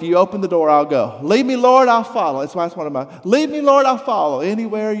 if you open the door, I'll go. Lead me, Lord, I'll follow. That's why it's one of my, lead me, Lord, I'll follow.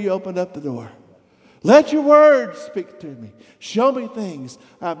 Anywhere you open up the door. Let your word speak to me. Show me things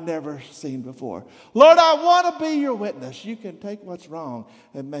I've never seen before. Lord, I want to be your witness. You can take what's wrong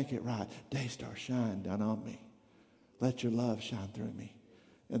and make it right. Day star, shine down on me. Let your love shine through me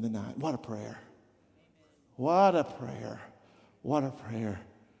in the night. What a prayer. What a prayer. What a prayer.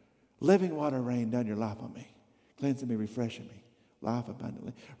 Living water rain down your life on me. Cleansing me, refreshing me. Life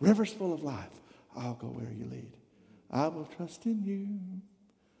abundantly. Rivers full of life. I'll go where you lead. I will trust in you.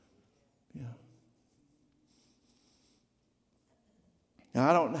 Yeah. Now,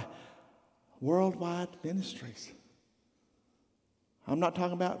 I don't know. Worldwide ministries. I'm not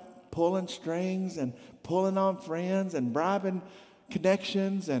talking about pulling strings and pulling on friends and bribing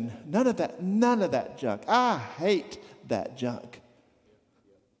connections and none of that junk. I hate that junk.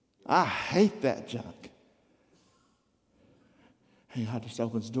 I hate that junk. And God just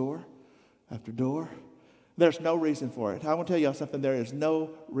opens door after door. There's no reason for it. I want to tell y'all something. There is no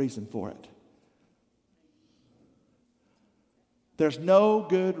reason for it. There's no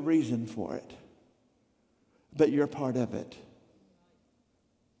good reason for it. But you're part of it.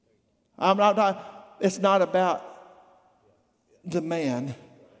 It's not about the man.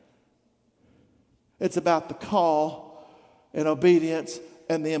 It's about the call and obedience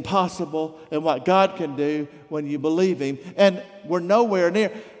and the impossible and what God can do when you believe Him. And we're nowhere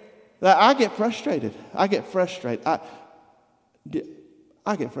near. I get frustrated. I get frustrated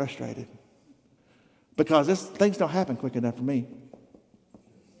because things don't happen quick enough for me.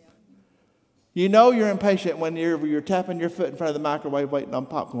 You know you're impatient when you're tapping your foot in front of the microwave waiting on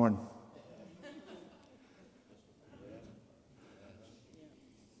popcorn.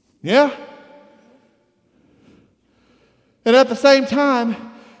 Yeah? And at the same time,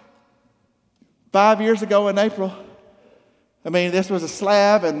 5 years ago in April, this was a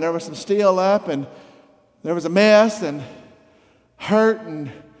slab and there was some steel up and there was a mess and hurt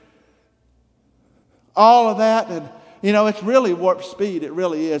and all of that. And, it's really warp speed. It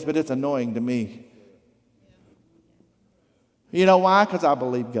really is, but it's annoying to me. You know why? Because I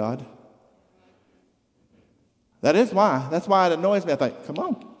believe God. That is why. That's why it annoys me. I think, come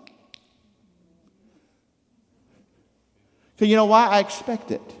on. Because you know why? I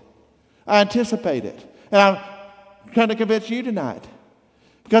expect it. I anticipate it. And I'm trying to convince you tonight.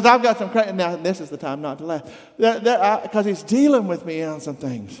 Because I've got some credit. Now, this is the time not to laugh. Because He's dealing with me on some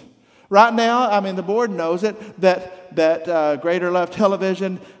things. Right now, the board knows it, that Greater Love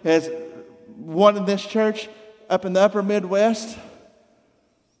Television has wanted this church up in the upper Midwest.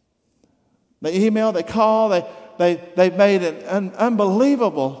 They email, they call, they've made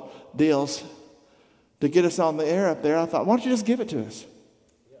unbelievable deals to get us on the air up there. I thought, why don't you just give it to us?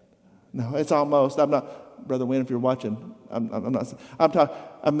 No, it's almost. I'm not, Brother Wynn, if you're watching, I'm talking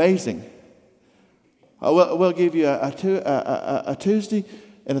amazing. We'll give you a Tuesday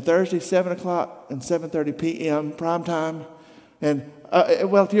and a Thursday, 7 o'clock and 7:30 p.m. prime time. And,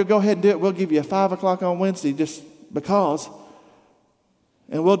 if you'll go ahead and do it, we'll give you a 5 o'clock on Wednesday just because.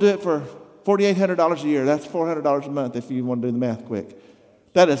 And we'll do it for $4,800 a year. That's $400 a month if you want to do the math quick.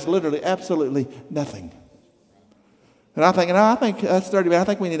 That is literally absolutely nothing. And I'm thinking, I think that's 30 minutes. I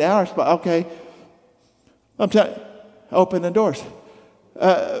think we need hours. But okay. I'm telling you, open the doors.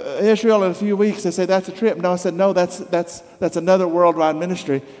 Israel in a few weeks, they say that's a trip. No, I said, no, that's another worldwide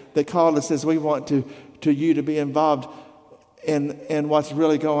ministry that called us, says we want you to be involved in what's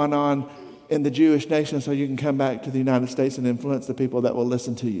really going on in the Jewish nation so you can come back to the United States and influence the people that will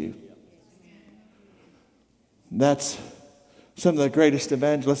listen to you. That's some of the greatest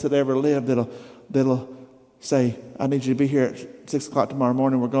evangelists that ever lived that'll say, I need you to be here at 6 o'clock tomorrow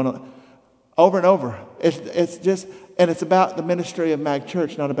morning. We're going to, over and over. It's just, and it's about the ministry of Mag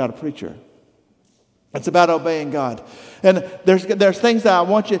Church, not about a preacher. It's about obeying God. And there's things that I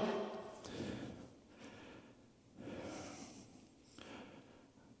want you.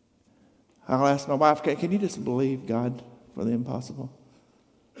 I'll ask my wife, can you just believe God for the impossible?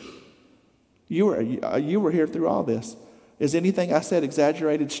 You were here through all this. Is anything I said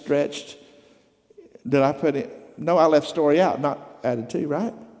exaggerated, stretched? Did I put it? No, I left story out, not added to,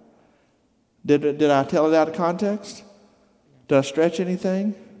 right? Did I tell it out of context? Did I stretch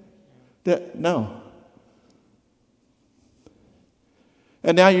anything? No.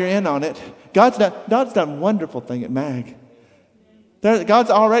 And now you're in on it. God's done a wonderful thing at MAG. God's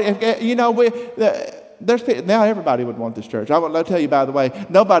already, there's people, now everybody would want this church. I'll tell you, by the way,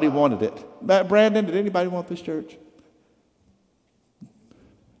 nobody wanted it. Brandon, did anybody want this church?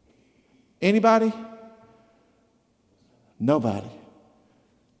 Anybody? Nobody.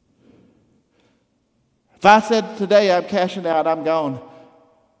 If I said today I'm cashing out, I'm gone,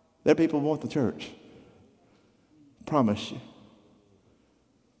 there people want the church. Promise you.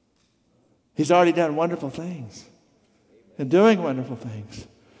 He's already done wonderful things and doing wonderful things.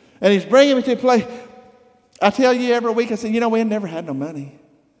 And he's bringing me to a place. I tell you every week, I say, we ain't never had no money.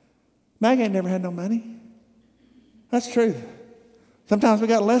 Mag ain't never had no money. That's true. Sometimes we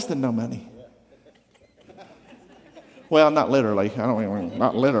got less than no money. Well, not literally.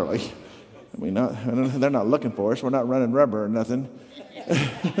 Not literally. They're not looking for us. We're not running rubber or nothing.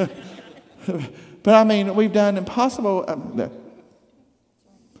 But we've done impossible.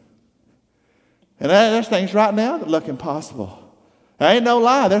 And there's things right now that look impossible. There ain't no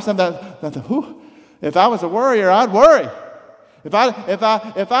lie. There's something if I was a worrier, I'd worry. If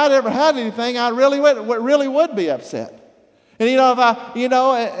I'd ever had anything, I really would be upset. And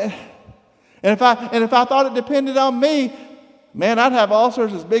if I thought it depended on me, man, I'd have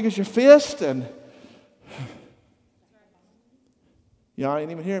ulcers as big as your fist. And y'all ain't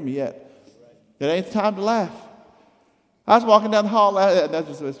even hearing me yet. It ain't the time to laugh. I was walking down the hall.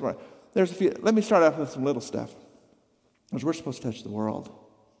 There's a few. Let me start off with some little stuff. Because we're supposed to touch the world.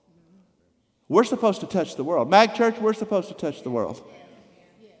 We're supposed to touch the world. Mag Church, we're supposed to touch the world.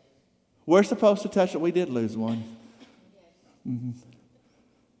 We're supposed to touch it. We did lose one. Mm-hmm.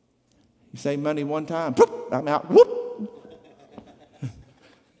 You say money one time, whoop, I'm out. Whoop.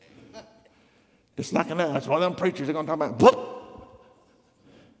 Just like that. That's one of them preachers are going to talk about. Whoop.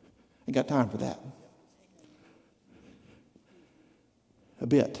 Ain't got time for that. A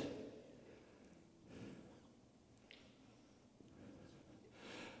bit.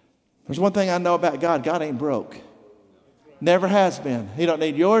 There's one thing I know about God. God ain't broke. Never has been. He don't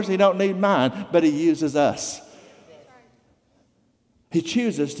need yours. He don't need mine. But he uses us. He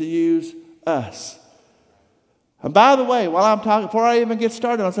chooses to use us. And by the way, while I'm talking, before I even get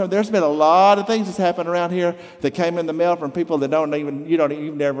started on something, there's been a lot of things that's happened around here that came in the mail from people that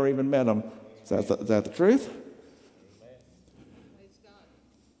you've never even met them. Is that the truth?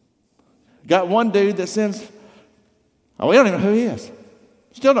 Got one dude that sends, we don't even know who he is.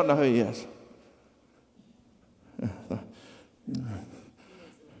 Still don't know who he is.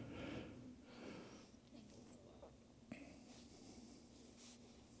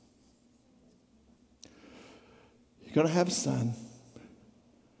 You're going to have a son.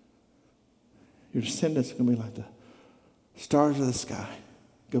 Your descendants are going to be like the stars of the sky.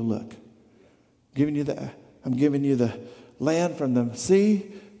 Go look. I'm giving you the land from the sea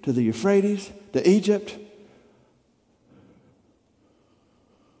to the Euphrates to Egypt.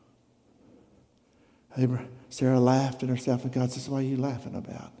 Sarah laughed at herself, and God says, "What are you laughing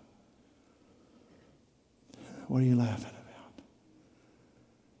about? What are you laughing about?"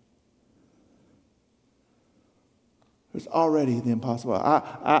 There's already the impossible.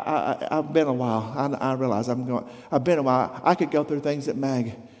 I've been a while. I realize I've been a while. I could go through things at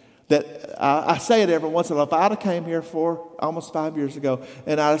Mag that I say it every once in a while. If I'd have came here almost 5 years ago,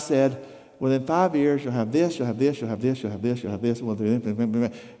 and I'd have said, within 5 years, you'll have this, you'll have this, you'll have this, you'll have this, you'll have this.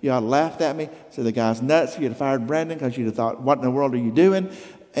 You all laughed at me, said the guy's nuts. You'd have fired Brandon because you'd have thought, what in the world are you doing?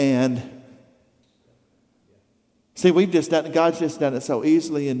 And see, God's just done it so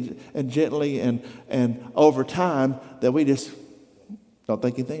easily and gently and over time that we just don't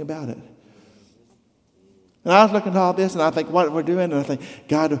think anything about it. And I was looking at all this, and I think, what we're doing, and I think,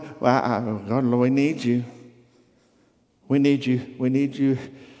 God, God, Lord, we need you. We need you. We need you.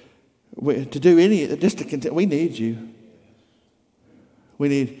 To do just to continue, we need you.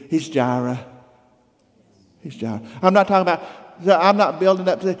 He's Jireh. He's Jireh. I'm not building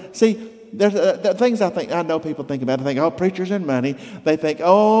up to, see, there's things I know people think about. They think, preachers and money. They think,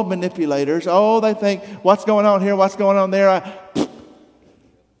 manipulators. They think, what's going on here? What's going on there?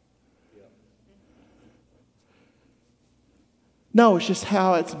 No, it's just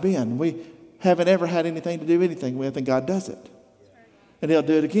how it's been. We haven't ever had anything to do with anything with, and God does it. And he'll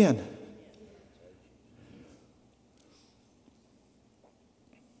do it again.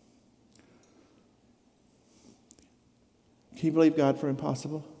 Can you believe God for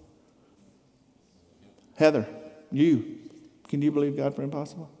impossible? Heather, can you believe God for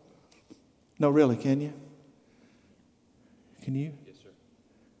impossible? No, really, can you? Can you? Yes, sir.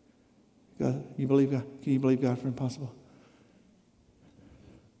 God, you believe God? Can you believe God for impossible?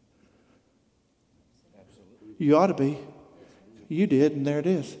 Absolutely. You ought to be. You did, and there it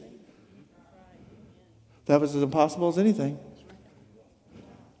is. That was as impossible as anything.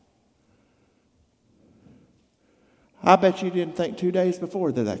 I bet you didn't think 2 days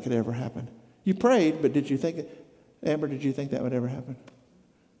before that could ever happen. You prayed, but did you think Amber, did you think that would ever happen?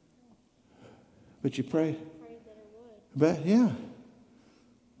 But you prayed. I prayed that it would. But yeah.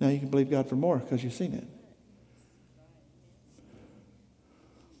 Now you can believe God for more because you've seen it.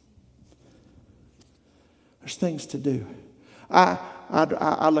 There's things to do.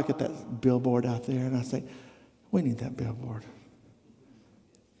 I look at that billboard out there and I say, we need that billboard.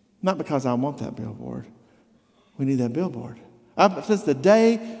 Not because I want that billboard. We need that billboard. Since the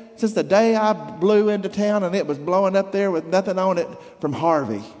day I blew into town and it was blowing up there with nothing on it from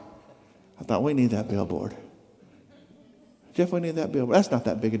Harvey, I thought, we need that billboard. Jeff, we need that billboard. That's not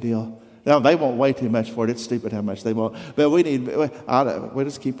that big a deal. No, they want way too much for it. It's stupid how much they want. But we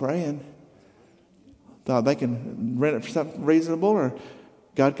just keep praying. Thought they can rent it for something reasonable, or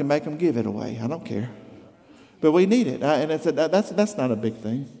God can make them give it away. I don't care. But we need it. And that's not a big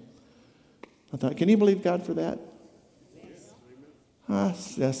thing. I thought, can you believe God for that?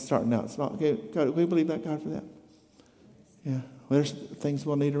 That's starting out small. Okay, God, we believe that God for that? Yeah. Well, there's things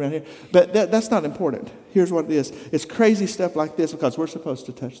we'll need around here. But that's not important. Here's what it is. It's crazy stuff like this because we're supposed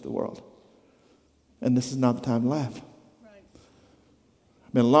to touch the world. And this is not the time to laugh. Right.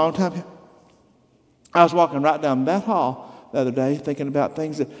 It's been a long time. I was walking right down that hall the other day thinking about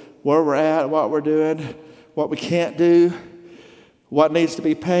things where we're at, what we're doing, what we can't do, what needs to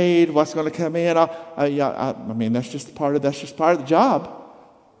be paid, what's going to come in. I mean, that's just part of the job.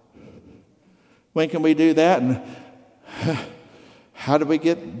 When can we do that? And how do we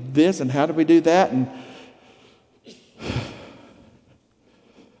get this? And how do we do that? And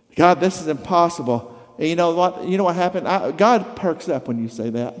God, this is impossible. And you know what? You know what happened? God perks up when you say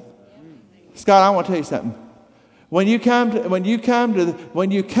that. Scott, I want to tell you something. When you come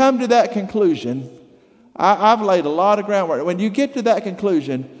to that conclusion, I've laid a lot of groundwork. When you get to that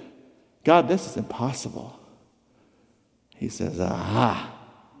conclusion, God, this is impossible. He says, aha.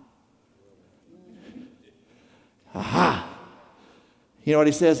 Aha. You know what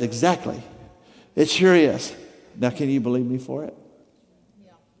he says? Exactly. It sure is. Now, can you believe me for it?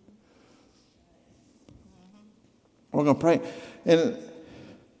 Yeah. We're going to pray. And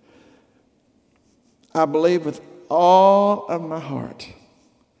I believe with all of my heart.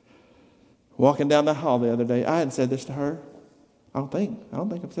 Walking down the hall the other day, I hadn't said this to her. I don't think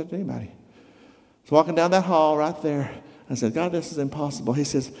I've said it to anybody. I was walking down that hall right there. I said, God, this is impossible. He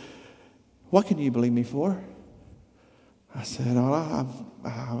says, what can you believe me for? I said,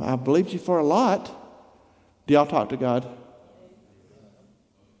 I believed you for a lot. Do y'all talk to God? Do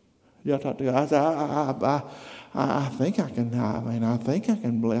y'all talk to God? I said, I think I can. I think I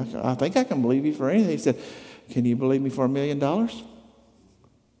can believe you for anything. He said, can you believe me for $1 million?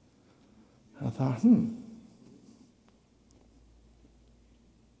 I thought,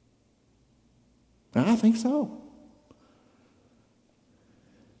 I think so.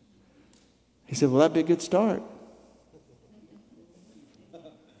 He said, well, that'd be a good start.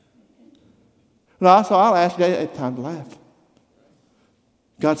 No, so I'll ask you, it's time to laugh.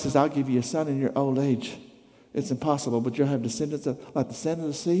 God says, I'll give you a son in your old age. It's impossible, but you'll have descendants like the sand of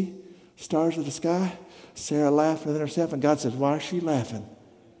the sea, stars of the sky. Sarah laughed within herself, and God says, why is she laughing?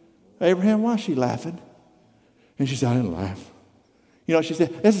 Abraham, why is she laughing? And she said, I didn't laugh. You know, she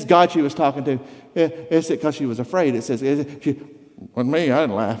said, this is God she was talking to. It's because she was afraid. It says, with me, I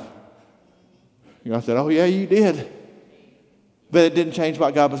didn't laugh. God said, oh, yeah, you did. But it didn't change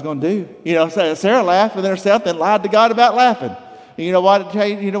what God was going to do. You know, Sarah laughed within herself and lied to God about laughing. And you know what it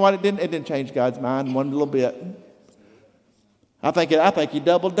changed? You know what it didn't? It didn't change God's mind one little bit. I think he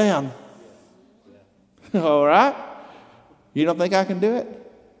doubled down. All right? You don't think I can do it?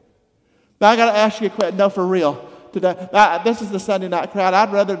 Now I got to ask you a question. No, for real. Today, this is the Sunday night crowd.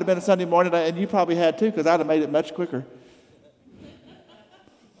 I'd rather it have been a Sunday morning, and you probably had too, because I'd have made it much quicker.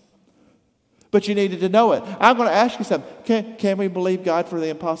 But you needed to know it. I'm going to ask you something. Can we believe God for the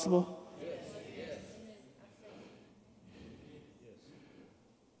impossible? Yes.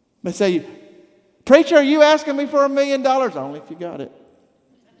 They say, preacher, are you asking me for $1 million? Only if you got it.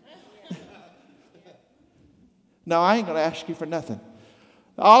 No, I ain't going to ask you for nothing.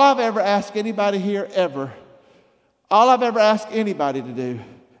 All I've ever asked anybody here all I've ever asked anybody to do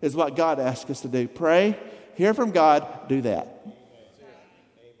is what God asked us to do. Pray, hear from God, do that.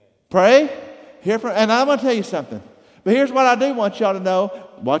 Pray, hear from, and I'm going to tell you something. But here's what I do want y'all to know.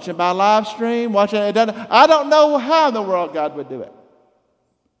 Watching my live stream, I don't know how in the world God would do it.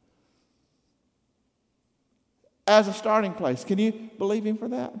 As a starting place, can you believe him for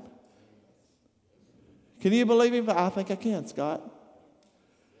that? Can you believe him? I think I can, Scott.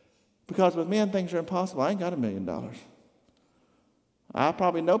 Because with men, things are impossible. I ain't got $1 million. I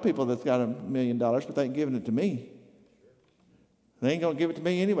probably know people that's got $1 million, but they ain't giving it to me. They ain't going to give it to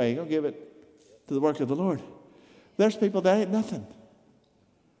me anyway. They're going to give it to the work of the Lord. There's people that ain't nothing.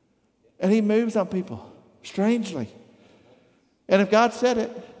 And he moves on people, strangely. And if God said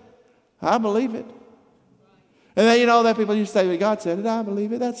it, I believe it. And then, that people used to say, well, God said it, I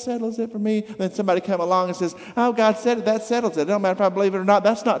believe it, that settles it for me. And then somebody come along and says, oh, God said it, that settles it. It don't matter if I believe it or not.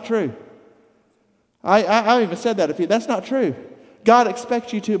 That's not true. I even said that. That's not true. God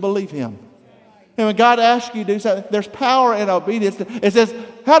expects you to believe him. And when God asks you to do something, there's power in obedience. It says,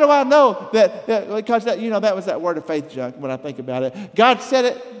 how do I know that because that was that word of faith junk when I think about it. God said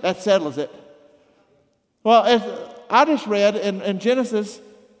it, that settles it. Well, as I just read in Genesis,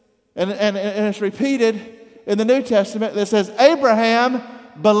 and it's repeated in the New Testament, that says, Abraham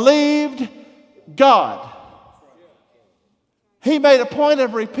believed God. He made a point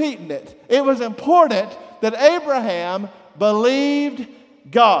of repeating it. It was important that Abraham believed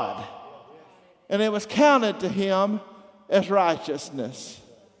God. And it was counted to him as righteousness.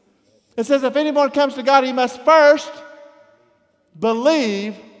 It says if anyone comes to God, he must first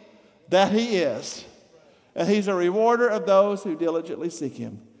believe that he is. And he's a rewarder of those who diligently seek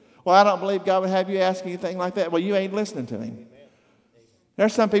him. Well, I don't believe God would have you ask anything like that. Well, you ain't listening to him.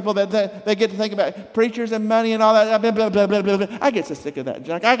 There's some people that they get to think about preachers and money and all that. Blah, blah, blah, blah, blah, blah. I get so sick of that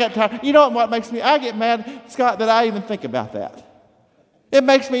junk. I got tired. You know what makes me? I get mad, Scott, that I even think about that. It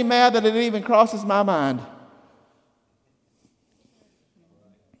makes me mad that it even crosses my mind.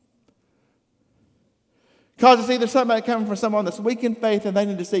 Because it's either somebody coming from someone that's weak in faith and they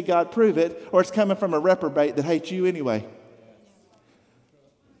need to see God prove it, or it's coming from a reprobate that hates you anyway.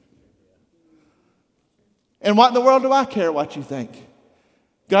 And what in the world do I care what you think?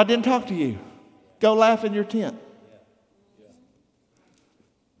 God didn't talk to you. Go laugh in your tent.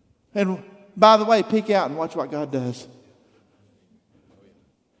 And by the way, peek out and watch what God does.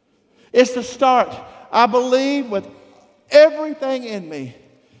 It's the start. I believe with everything in me.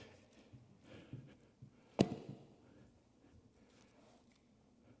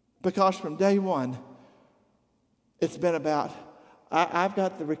 Because from day one, it's been about, I've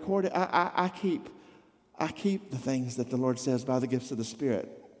got the recorded, I keep the things that the Lord says by the gifts of the Spirit.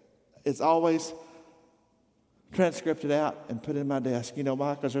 It's always transcripted out and put in my desk. You know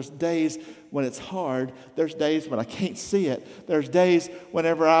why? Because there's days when it's hard. There's days when I can't see it. There's days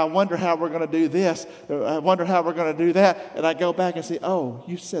whenever I wonder how we're going to do this. I wonder how we're going to do that. And I go back and say, oh,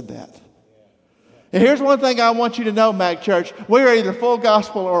 you said that. And here's one thing I want you to know, Mag Church. We are either full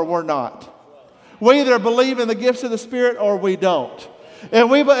gospel or we're not. We either believe in the gifts of the Spirit or we don't. And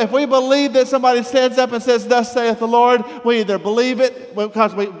if we believe that somebody stands up and says, thus saith the Lord, we either believe it,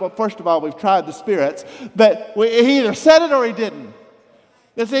 because first of all, we've tried the spirits, but he either said it or he didn't.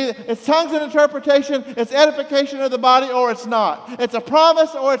 It's tongues and interpretation, it's edification of the body, or it's not. It's a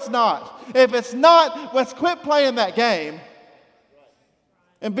promise or it's not. If it's not, let's quit playing that game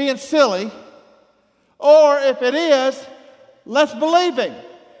and being silly. Or if it is, let's believe him.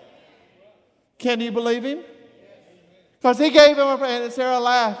 Can you believe him? Because he gave him a prayer, and Sarah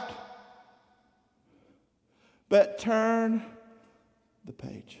laughed. But turn the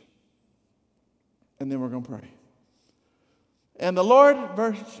page. And then we're going to pray. And the Lord,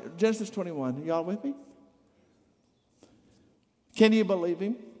 Genesis 21. Y'all with me? Can you believe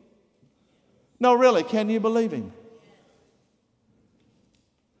him? No, really, can you believe him?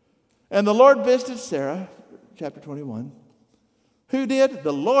 And the Lord visited Sarah, chapter 21. Who did?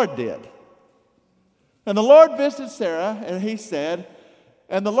 The Lord did. And the Lord visited Sarah, and he said,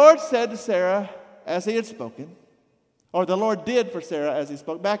 and the Lord said to Sarah as he had spoken, or the Lord did for Sarah as he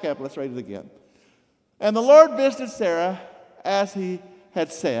spoke. Back up, let's read it again. And the Lord visited Sarah as he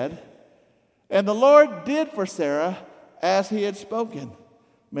had said, and the Lord did for Sarah as he had spoken.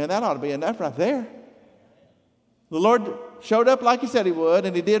 Man, that ought to be enough right there. The Lord showed up like he said he would,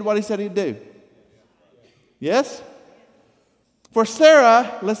 and he did what he said he'd do. Yes? For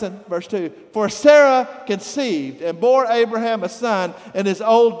Sarah, listen, verse 2. For Sarah conceived and bore Abraham a son in his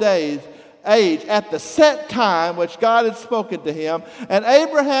old age at the set time which God had spoken to him. And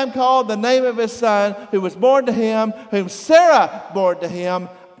Abraham called the name of his son who was born to him, whom Sarah bore to him,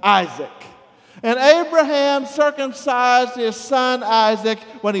 Isaac. And Abraham circumcised his son Isaac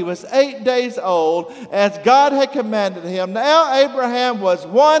when he was 8 days old, as God had commanded him. Now Abraham was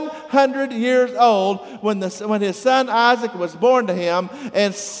 100 years old when his son Isaac was born to him.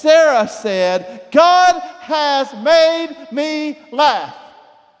 And Sarah said, God has made me laugh,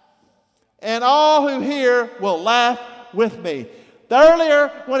 and all who hear will laugh with me. Earlier,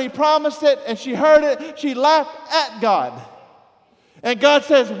 when he promised it and she heard it, she laughed at God. And God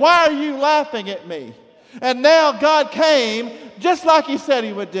says, why are you laughing at me? And now God came just like he said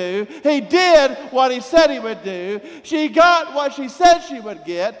he would do. He did what he said he would do. She got what she said she would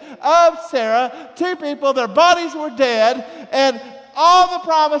get of Sarah. Two people, their bodies were dead. And all the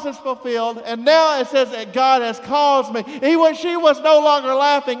promises fulfilled, and now it says that God has caused me. She was no longer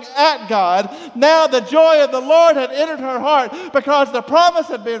laughing at God. Now the joy of the Lord had entered her heart because the promise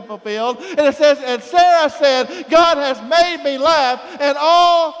had been fulfilled. And it says, and Sarah said, God has made me laugh, and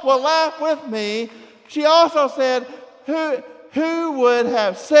all will laugh with me. She also said, who would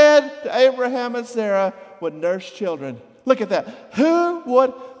have said to Abraham and Sarah would nurse children? Look at that. Who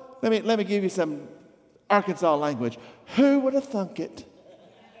would, let me give you some Arkansas language. Who would have thunk it?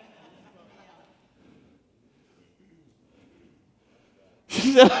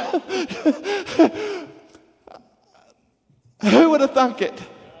 Who would have thunk it?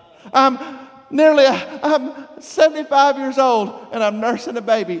 I'm 75 years old and I'm nursing a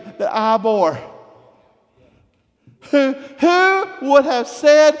baby that I bore. Who would have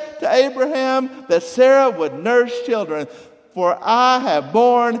said to Abraham that Sarah would nurse children? For I have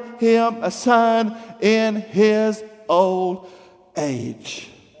borne him a son in his old age.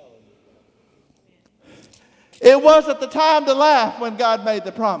 It wasn't the time to laugh when God made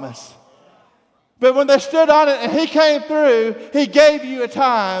the promise. But when they stood on it and he came through, he gave you a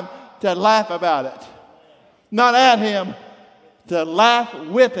time to laugh about it. Not at him, to laugh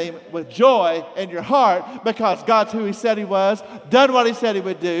with him with joy in your heart because God's who he said he was, done what he said he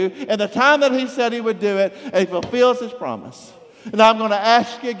would do, and the time that he said he would do it, and he fulfills his promise. And I'm going to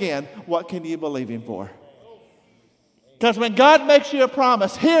ask you again, what can you believe him for? Because when God makes you a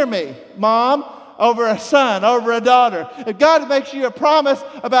promise, hear me, Mom, over a son, over a daughter. If God makes you a promise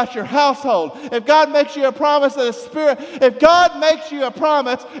about your household, if God makes you a promise of the Spirit, if God makes you a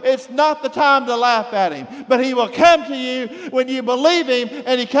promise, it's not the time to laugh at him. But he will come to you when you believe him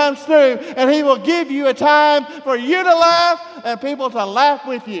and he comes through and he will give you a time for you to laugh and people to laugh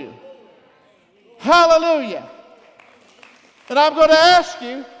with you. Hallelujah. And I'm going to ask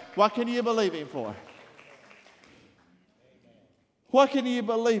you, what can you believe him for? What can you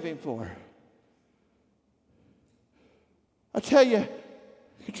believe him for? I tell you,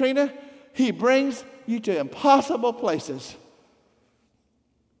 Katrina, he brings you to impossible places.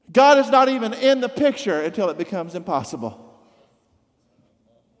 God is not even in the picture until it becomes impossible.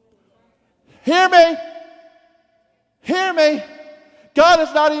 Hear me. Hear me. God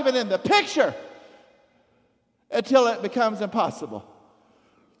is not even in the picture until it becomes impossible.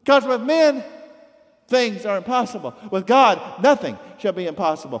 Because with men, things are impossible. With God, nothing shall be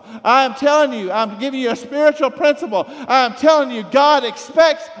impossible. I am telling you, I'm giving you a spiritual principle. I am telling you, God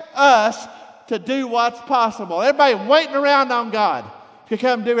expects us to do what's possible. Everybody waiting around on God to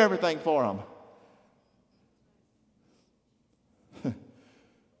come do everything for them.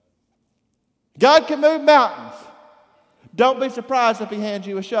 God can move mountains. Don't be surprised if he hands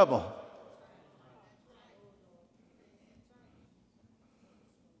you a shovel.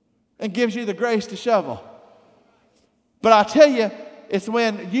 And gives you the grace to shovel. But I tell you, it's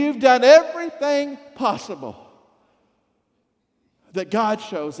when you've done everything possible that God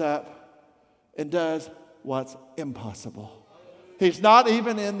shows up and does what's impossible. He's not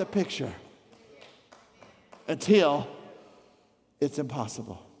even in the picture until it's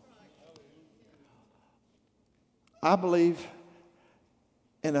impossible. I believe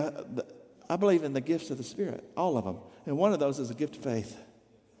in the gifts of the Spirit, all of them. And one of those is a gift of faith.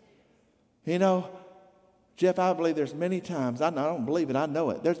 You know, Jeff, I believe there's many times, I don't believe it, I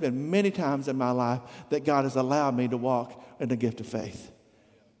know it. There's been many times in my life that God has allowed me to walk in the gift of faith.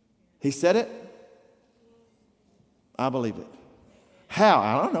 He said it, I believe it. How?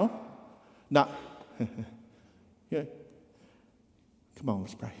 I don't know. Not. Yeah. Come on,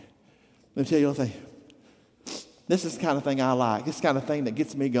 let's pray. Let me tell you a thing. This is the kind of thing I like. This is the kind of thing that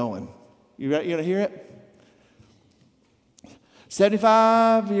gets me going. You ready? You want to hear it?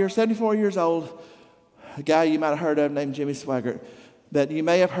 74 years old, a guy you might have heard of named Jimmy Swaggart, that you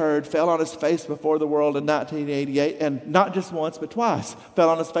may have heard fell on his face before the world in 1988, and not just once, but twice. Fell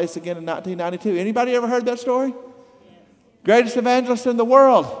on his face again in 1992. Anybody ever heard that story? Greatest evangelist in the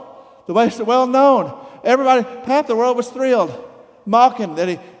world. The way it's well known. Everybody, half the world was thrilled, mocking that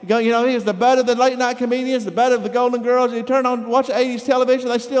he was the butt of the late night comedians, the butt of the Golden Girls. You turn on, watch 80s television,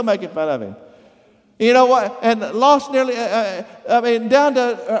 they still making fun of him. You know what? And lost nearly, down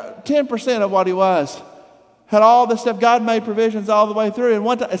to 10% of what he was. Had all this stuff. God made provisions all the way through. And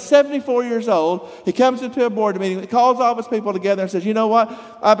one time, at 74 years old, he comes into a board meeting. He calls all of his people together and says, you know what?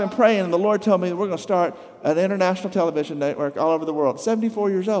 I've been praying, and the Lord told me we're going to start an international television network all over the world. 74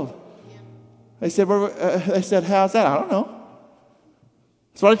 years old. Yeah. They said, how's that? I don't know.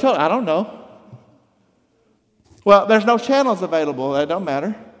 That's what he told me. I don't know. Well, there's no channels available. That don't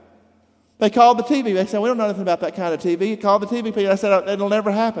matter. They called the TV. They said, we don't know anything about that kind of TV. You called the TV people. I said, it'll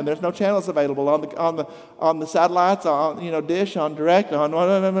never happen. There's no channels available on the satellites, on Dish, on Direct, on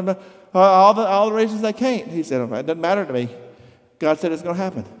all the reasons they can't. He said, it doesn't matter to me. God said it's going to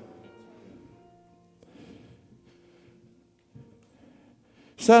happen.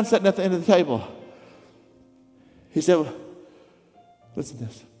 Son sitting at the end of the table. He said, listen to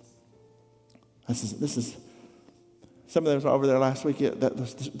this. This is some of them were over there last week.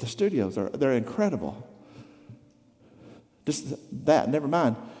 The studios they're incredible. Just that, never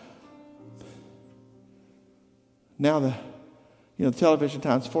mind. Now the television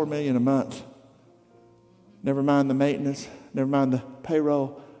time's $4 million a month. Never mind the maintenance. Never mind the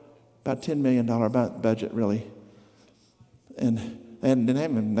payroll. About $10 million budget, really. And they didn't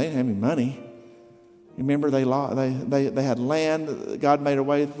have any money. You remember they had land. God made a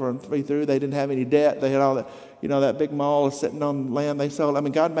way for them to be through. They didn't have any debt. They had all that. That big mall is sitting on land they sold. I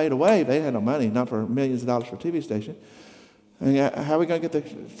mean, God made a way. They had no money, not for millions of dollars for a TV station. I mean, how are we going to get the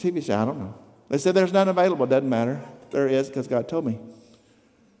TV station? I don't know. They said there's none available. Doesn't matter. There is because God told me.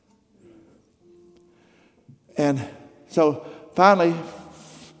 And so finally,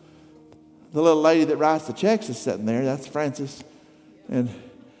 the little lady that writes the checks is sitting there. That's Frances. And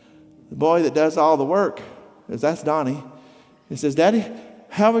the boy that does all the work, that's Donnie. He says, Daddy,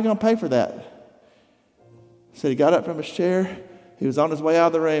 how are we going to pay for that? So he got up from his chair. He was on his way out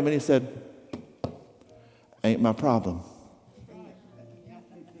of the room, and he said, ain't my problem.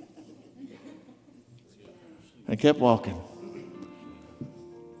 And kept walking.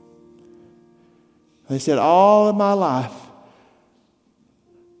 They said, all of my life,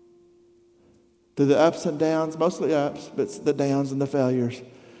 through the ups and downs, mostly ups, but the downs and the failures,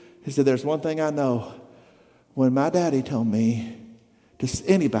 he said, there's one thing I know. When my daddy told me, to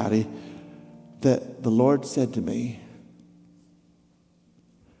anybody, that the Lord said to me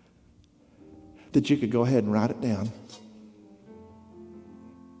that you could go ahead and write it down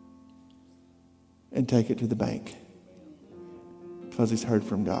and take it to the bank because he's heard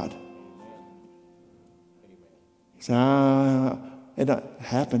from God. So it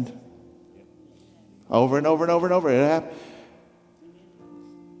happened over and over and over and over. It happened.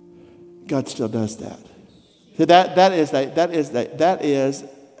 God still does that. So that is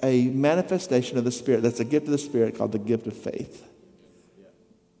a manifestation of the Spirit. That's a gift of the Spirit called the gift of faith.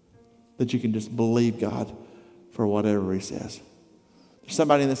 That you can just believe God for whatever he says. There's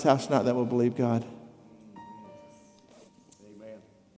somebody in this house tonight that will believe God.